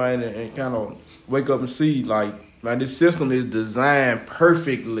understand, man, and kind of wake up and see, like, man, this system is designed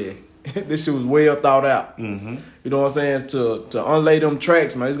perfectly. This shit was well thought out. You know what I'm saying? To unlay them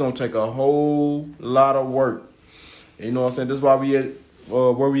tracks, man, it's gonna take a whole lot of work. And you know what I'm saying? That's why we at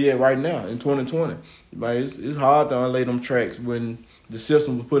where we at right now in 2020. Man, it's hard to unlay them tracks when the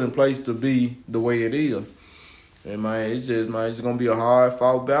system was put in place to be the way it is. And man, it's gonna be a hard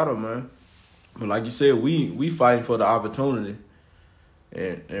fought battle, man. But like you said, we fighting for the opportunity.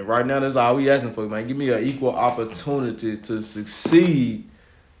 And right now, that's all we asking for, man. Give me an equal opportunity to succeed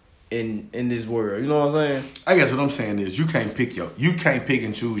in this world. You know what I'm saying? I guess what I'm saying is you can't pick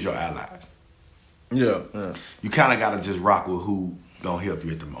and choose your allies. Yeah. You kind of got to just rock with who gonna help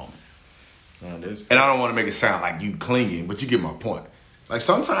you at the moment. And I don't want to make it sound like you clinging, but you get my point. Like,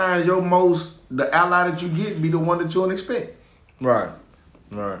 sometimes the ally that you get be the one that you don't expect. Right.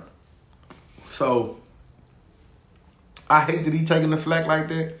 So, I hate that he taking the flack like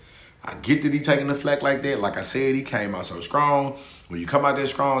that. I get that he taking the flack like that. Like I said, he came out so strong. When you come out that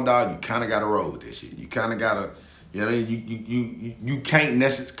strong, dog, you kind of got to roll with this shit. You kind of got to, you know what I mean? You can't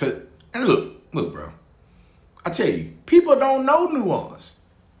necessarily, and look, bro. I tell you, people don't know nuance.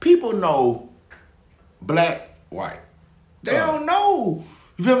 People know black, white. They don't know.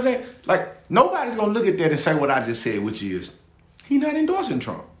 You feel what I'm saying? Like, nobody's going to look at that and say what I just said, which is, he not endorsing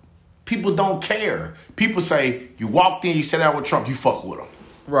Trump. People don't care. People say, you walked in, you sat down with Trump, you fuck with him.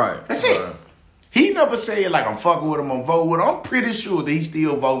 Right. That's it. He never said, like, I'm fucking with him, I'm voting with him. I'm pretty sure that he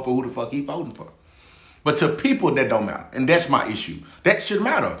still voting for who the fuck he voting for. But to people, that don't matter. And that's my issue. That should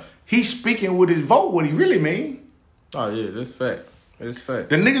matter. He's speaking with his vote, what he really mean. Oh, yeah, that's fact. It's fact.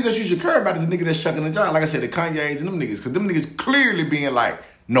 The niggas that you should care about is the niggas that's shucking the job. Like I said, the Kanye's and them niggas. Because them niggas clearly being like,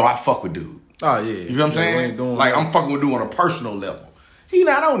 no, I fuck with dude. Oh, yeah. You know what I'm saying? Like, I'm fucking with dude on a personal level. He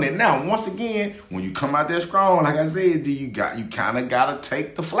not on it. Now, once again, when you come out there strong, like I said, you kind of got to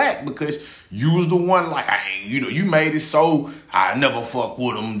take the flack because you was the one like, you made it so I never fuck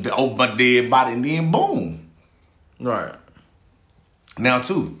with him over my dead body, and then boom. Right. Now,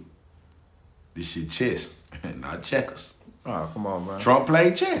 too, this shit chess, not checkers. Oh, come on, man. Trump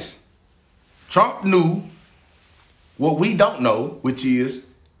played chess. Trump knew what we don't know, which is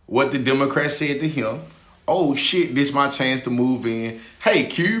what the Democrats said to him. Oh, shit, this my chance to move in. Hey,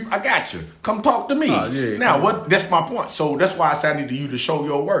 Cube, I got you. Come talk to me. Yeah, now, that's my point. So that's why I said I need you to show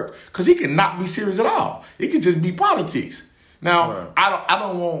your work. Because he cannot be serious at all. It could just be politics. Now, right. I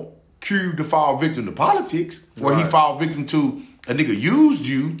don't want Cube to fall victim to politics, where he fall victim to a nigga used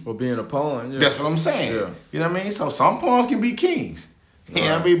you. Or being a pawn. Yeah. That's what I'm saying. Yeah. You know what I mean? So some pawns can be kings. You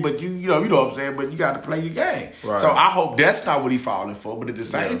know what I mean? But you know what I'm saying? But you got to play your game. Right. So I hope that's not what he falling for. But at the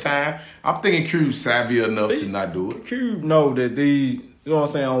same time, I'm thinking Cube's savvy enough to not do it. Cube know that these, you know what I'm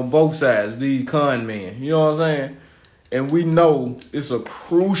saying, on both sides, these con men, you know what I'm saying? And we know it's a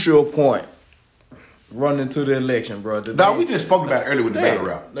crucial point running to the election, bro. Dog, we just spoke about it earlier with the battle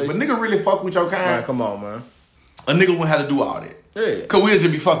rap. If a nigga really fuck with your kind, man, come on, man. A nigga wouldn't have to do all that. Yeah. Because we'll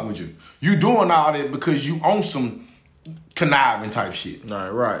just be fucking with you. You doing all that because you own some conniving type shit.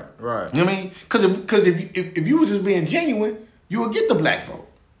 Right. You know what I mean? Because if you were just being genuine, you would get the black vote.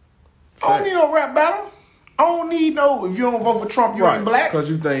 I don't need no rap battle. I don't need no, if you don't vote for Trump, you ain't black. Because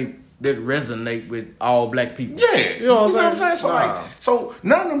you think that resonate with all black people. Yeah. You know what I'm saying? So so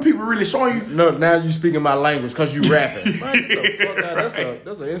none of them people really showing you. No, now you speaking my language because you rapping. Man, get the fuck out.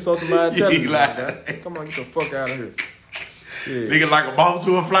 That's an insult to my intelligence. Like, come on, get the fuck out of here. Yeah. Nigga like a bomb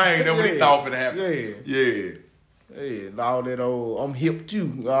to a flame. That's what he thought would happen. Yeah. Hey, all that old, I'm hip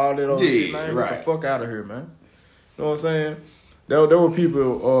too. All that old shit, man. Get the fuck out of here, man. You know what I'm saying? There were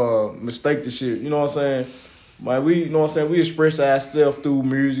people mistake the shit. You know what I'm saying? Like you know what I'm saying? We express ourselves through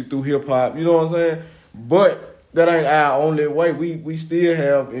music, through hip hop. You know what I'm saying? But that ain't our only way. We still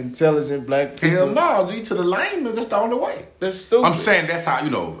have intelligent black people. Hell no, G, to the layman, that's the only way. That's stupid. I'm saying that's how, you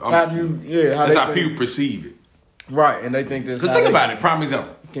know. That's how people perceive it. Right, and they think that's how. Because think about it, prime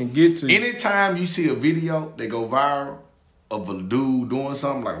example. Can get to you. Anytime you see a video that go viral of a dude doing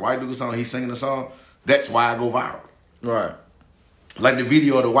something, like a white dude or something, he's singing a song, that's why I go viral. Right. Like the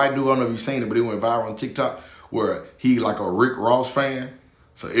video of the white dude, I don't know if you've seen it, but it went viral on TikTok, where he like a Rick Ross fan.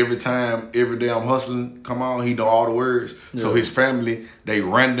 So every day I'm hustling, come on, he know all the words. Yeah. So his family, they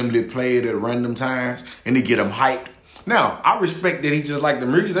randomly play it at random times, and they get him hyped. Now, I respect that he just like the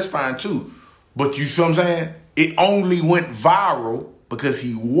music, that's fine too. But you see what I'm saying? It only went viral because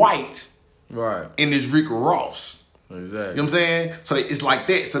he white. Right. And it's Rick Ross. Exactly. You know what I'm saying? So it's like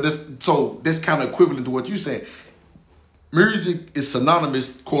that. So that's kind of equivalent to what you're saying. Music is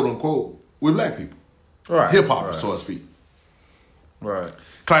synonymous, quote unquote, with black people. Right. Hip hop, so to speak. Right.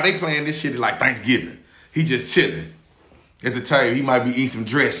 Cause they playing this shit like Thanksgiving. He just chilling. At the time, he might be eating some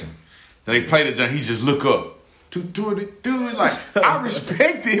dressing. Then they play the junk, he just look up. Dude, like, I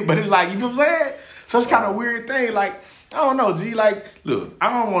respect it, but it's like, you know what I'm saying? So it's kind of a weird thing. Like, I don't know, G. Like, look,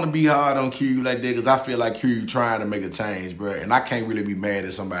 I don't want to be hard on Q like that because I feel like Q trying to make a change, bro. And I can't really be mad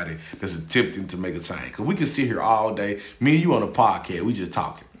at somebody that's attempting to make a change. Because we can sit here all day. Me and you on a podcast, we just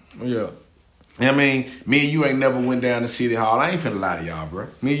talking. Yeah. You know what I mean? Me and you ain't never went down to City Hall. I ain't finna lie to y'all, bro.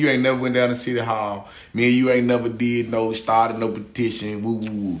 Me and you ain't never went down to City Hall. Me and you ain't never started no petition, woo,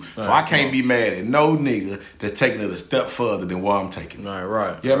 woo, woo. Right, so I can't be mad at no nigga that's taking it a step further than what I'm taking.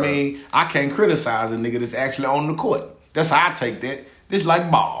 Right. You know what I mean? I can't criticize a nigga that's actually on the court. That's how I take that. This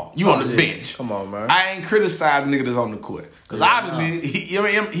like ball. You on the bench. Come on, man. I ain't criticizing nigga that's on the court. Because obviously,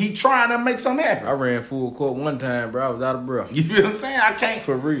 he trying to make something happen. I ran full court one time, bro. I was out of breath. You know what I'm saying? I can't.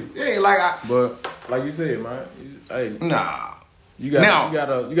 For real. Yeah, But, like you said, man. Hey. Nah. You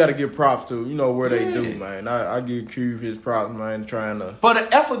gotta give props to, you know, where they do, man. I give Q his props, man, trying to. For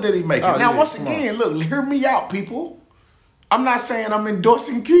the effort that he making. Now, once again, look, hear me out, people. I'm not saying I'm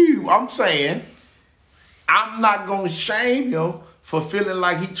endorsing Q. I'm saying I'm not going to shame him for feeling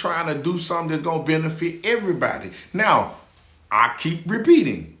like he trying to do something that's going to benefit everybody. Now, I keep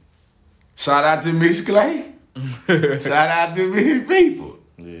repeating. Shout out to Miss Clay. Shout out to me people.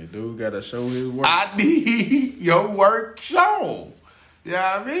 Yeah, dude got to show his work. I need your work shown. You know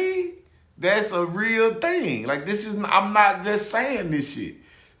what I mean? That's a real thing. Like, I'm not just saying this shit.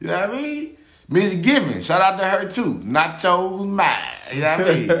 You know what I mean? Miss Given, shout out to her too. Nacho's mine. You know what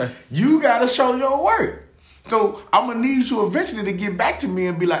I mean? You got to show your work. So I'm going to need you eventually to get back to me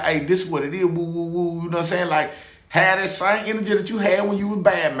and be like, hey, this is what it is, woo, woo, woo. You know what I'm saying? Like, have that same energy that you had when you was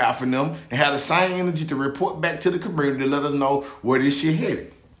bad-mouthing them and have the same energy to report back to the community to let us know where this shit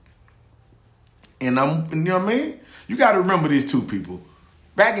headed. And you know what I mean? You got to remember these two people.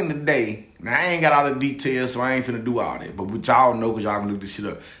 Back in the day, now I ain't got all the details, so I ain't finna do all that. But what y'all know, because y'all can look this shit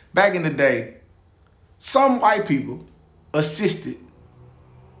up. Back in the day, some white people assisted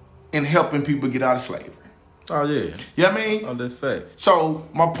in helping people get out of slavery. Oh, yeah. You know what I mean? Oh, that's fact. So,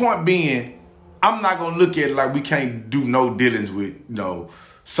 my point being, I'm not going to look at it like we can't do no dealings with,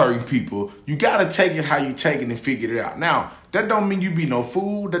 certain people. You got to take it how you take it and figure it out. Now, that don't mean you be no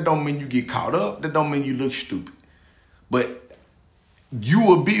fool. That don't mean you get caught up. That don't mean you look stupid. But you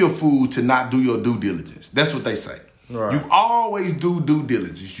will be a fool to not do your due diligence. That's what they say. Right. You always do due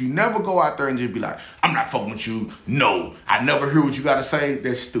diligence. You never go out there and just be like, I'm not fucking with you. No, I never hear what you got to say.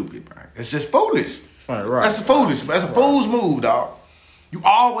 That's stupid, bro. That's just foolish. Right. That's foolish. That's a fool's move, dog. You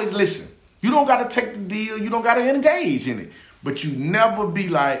always listen. You don't got to take the deal. You don't got to engage in it. But you never be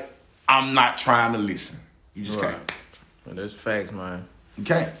like, I'm not trying to listen. You just can't. Well, that's facts, man. You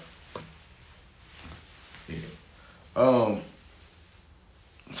can't. Yeah.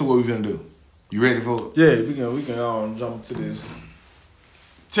 So what we gonna do? You ready for it? Yeah, we can jump into this.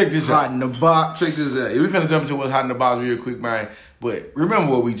 Check this out. Hot in the box. Check this out. We finna jump into what's hot in the box real quick, man. But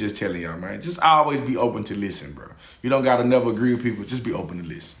remember what we just telling y'all, man. Just always be open to listen, bro. You don't gotta never agree with people. Just be open to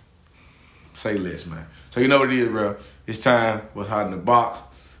listen. Say less, man. So you know what it is, bro. It's time. What's hot in the box.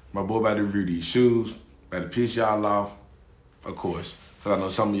 My boy about to review these shoes. About to piss y'all off, of course. Because I know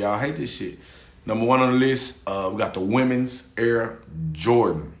some of y'all hate this shit. Number one on the list, we got the women's Air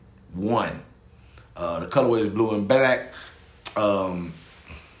Jordan. 1. The colorway is blue and black. I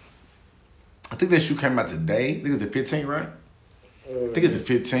think that shoe came out today. I think it's the 15th, right? I think it's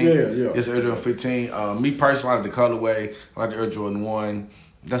the 15th. Yeah. It's Air Jordan 15. Me personally, I like the colorway. I like the Air Jordan 1.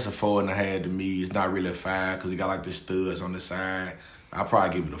 That's a 4.5 to me. It's not really a 5 because it got like the studs on the side. I'll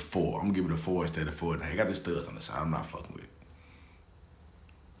probably give it a 4. I'm going to give it a 4 instead of 4.5. It got the studs on the side. I'm not fucking with it.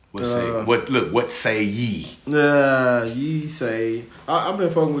 What say ye? Ye say. I've been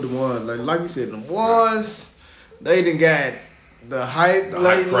fucking with the ones. Like you said, the ones, they done got the hype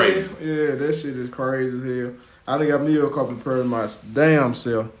lately. Crazy. Yeah, that shit is crazy as hell. I done got me a couple of pairs of my damn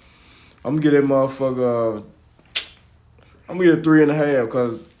self. I'm gonna get that motherfucker. I'm gonna get a 3.5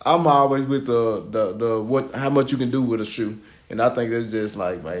 because I'm always with the what how much you can do with a shoe, and I think that's just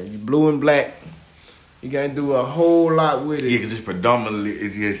like, man, you blue and black. You can't do a whole lot with it. Yeah, because it's predominantly,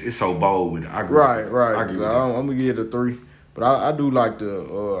 it's so bold with it. I agree. Right. I agree with that. I'm going to give it a 3. But I do like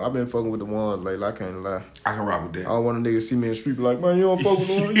I've been fucking with the ones lately. I can't lie. I can rock with that. I don't want a nigga see me in the street be like, man, you don't fuck with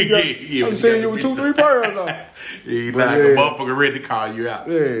the one. Yeah, I'm saying you with 2-3 pairs on. Yeah, like a motherfucker ready to call you out.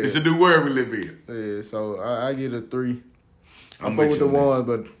 Yeah. It's a new world we live in. Yeah, so I get a 3. I'm fuck with the ones,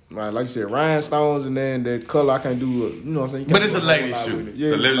 but like you said, rhinestones and then that color I can't do, you know what I'm saying? But it's a lady shoe.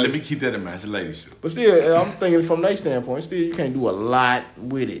 Yeah, so let me keep that in mind. It's a lady shoe. But still, I'm thinking from their standpoint, still you can't do a lot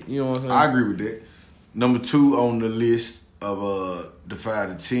with it. You know what I'm saying? I agree with that. Number 2 on the list of the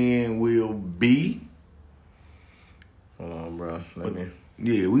 5 to 10 will be. Hold on, bro. Let me.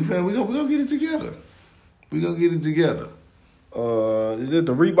 Yeah, we gonna get it together. We gonna get it together. Is it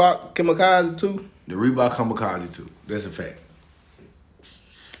the Reebok Kamikaze 2? The Reebok Kamikaze 2. That's a fact.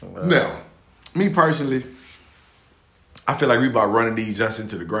 Now, me personally, I feel like Reebok running these just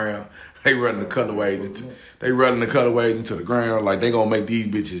into the ground. They running the colorways into the ground. Like they gonna make these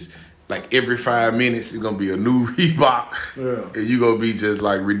bitches like every 5 minutes it's gonna be a new Reebok. Yeah. And you gonna be just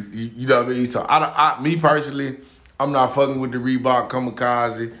like you know what I mean. So me personally, I'm not fucking with the Reebok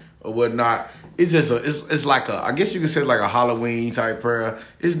Kamikaze or whatnot. It's just it's like I guess you could say like a Halloween type pair.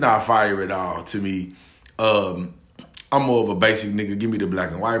 It's not fire at all to me. I'm more of a basic nigga. Give me the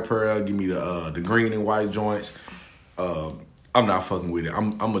black and white pearl. Give me the green and white joints. I'm not fucking with it.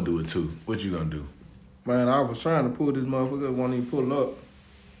 I'm gonna do it too. What you gonna do? Man, I was trying to pull this motherfucker. Won't even pull up.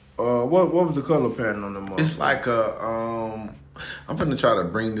 What was the color pattern on the motherfucker? It's like I'm finna try to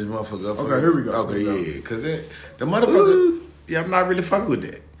bring this motherfucker up. Okay, here we go. Okay, yeah, because the motherfucker. Yeah, I'm not really fucking with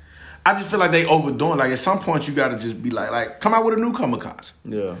that. I just feel like they overdoing. Like at some point, you gotta just be like, come out with a new Kamikaze.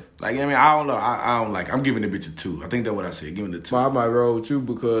 Yeah. Like I mean, I don't know. I don't like. I'm giving the bitch a 2. I think that's what I said. Giving it a 2. But I might roll with you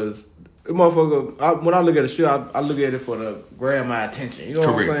because the motherfucker. When I look at the shit, I look at it for the grab my attention. You know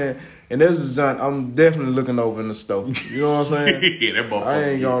Correct. what I'm saying? And this is John. I'm definitely looking over in the store. You know what I'm saying? Yeah, that motherfucker. I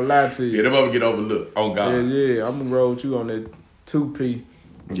ain't gonna lie to you. Yeah, that motherfucker get overlooked. Oh God. Yeah. I'm gonna roll with you on that 2P.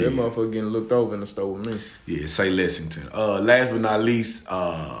 Yeah. That motherfucker getting looked over in the store with me. Yeah, say Lexington. Last but not least,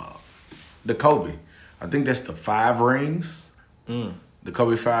 the Kobe. I think that's the 5 rings. The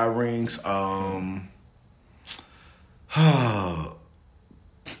Kobe 5 rings. For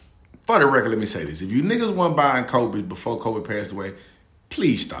the record, let me say this. If you niggas weren't buying Kobe's before Kobe passed away,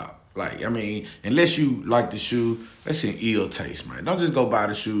 please stop. Like, I mean, unless you like the shoe, that's an ill taste, man. Don't just go buy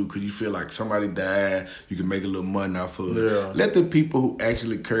the shoe because you feel like somebody died, you can make a little money off of it. Yeah. Let the people who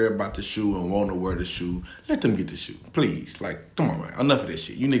actually care about the shoe and want to wear the shoe, let them get the shoe. Please. Like, come on, man. Enough of that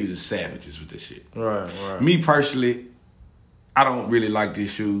shit. You niggas is savages with this shit. Right. Me personally, I don't really like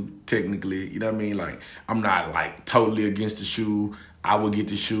this shoe, technically. You know what I mean? Like, I'm not, like, totally against the shoe. I would get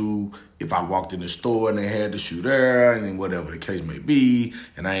the shoe if I walked in the store and they had the shoe there and whatever the case may be,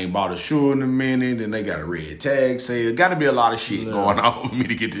 and I ain't bought a shoe in a minute and they got a red tag sale. Got to be a lot of shit going on for me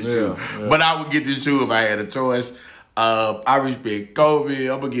to get this shoe. Yeah. But I would get this shoe if I had a choice. I respect Kobe.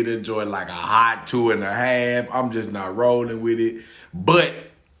 I'm going to get enjoyed like a hot 2.5. I'm just not rolling with it. But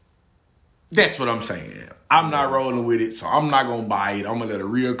that's what I'm saying. I'm not rolling with it, so I'm not going to buy it. I'm going to let a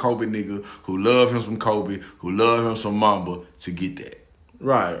real Kobe nigga who love him some Kobe, who love him some Mamba, to get that.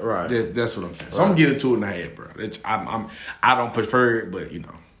 Right. That's what I'm saying. So I'm getting 2.5, bro. I don't prefer it, but you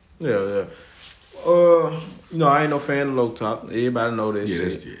know. Yeah. I ain't no fan of low top. Everybody know that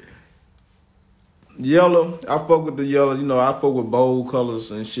shit. Yeah. Yellow, I fuck with the yellow. You know, I fuck with bold colors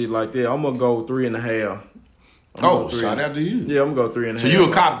and shit like that. I'm gonna go 3.5. Shout out to you. Yeah, I'm gonna go 3.5. So you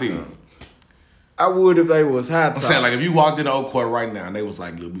a cop then? I would if they was high top. I'm saying, like, if you walked in the Oak Court right now and they was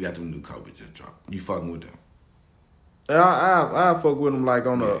like, look, we got them new Kobe just dropped. You fucking with them? I fuck with them like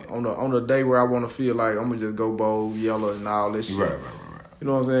on the day where I want to feel like I'm gonna just go bold, yellow, and all this shit. Right. You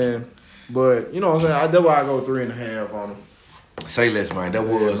know what I'm saying? But you know what I'm saying? That's why I go 3.5 on them. Say less, man. That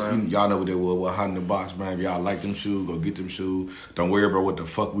was, y'all know what that was. What Hot in the Box, man. If y'all like them shoes, go get them shoes. Don't worry about what the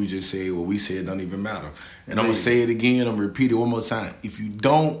fuck we just said. What we said don't even matter. And I'm going to say it again. I'm going to repeat it one more time. If you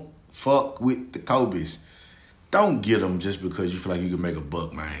don't fuck with the Kobe's, don't get them just because you feel like you can make a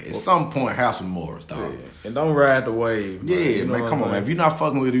buck, man. At some point, have some morals, dog. Yeah. And don't ride the wave. Yeah, you know man. Come on, man. If you're not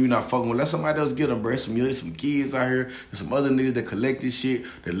fucking with it, you're not fucking with it. Let somebody else get them, bro. Some kids out here. There's some other niggas that collect this shit,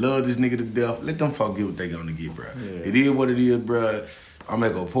 that love this nigga to death. Let them fuck get what they gonna get, bro. Yeah. It is what it is, bro. I'm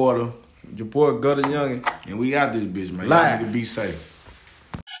Echo Porter. Your boy Gutter Youngin. And we got this bitch, man. Y'all nigga be safe.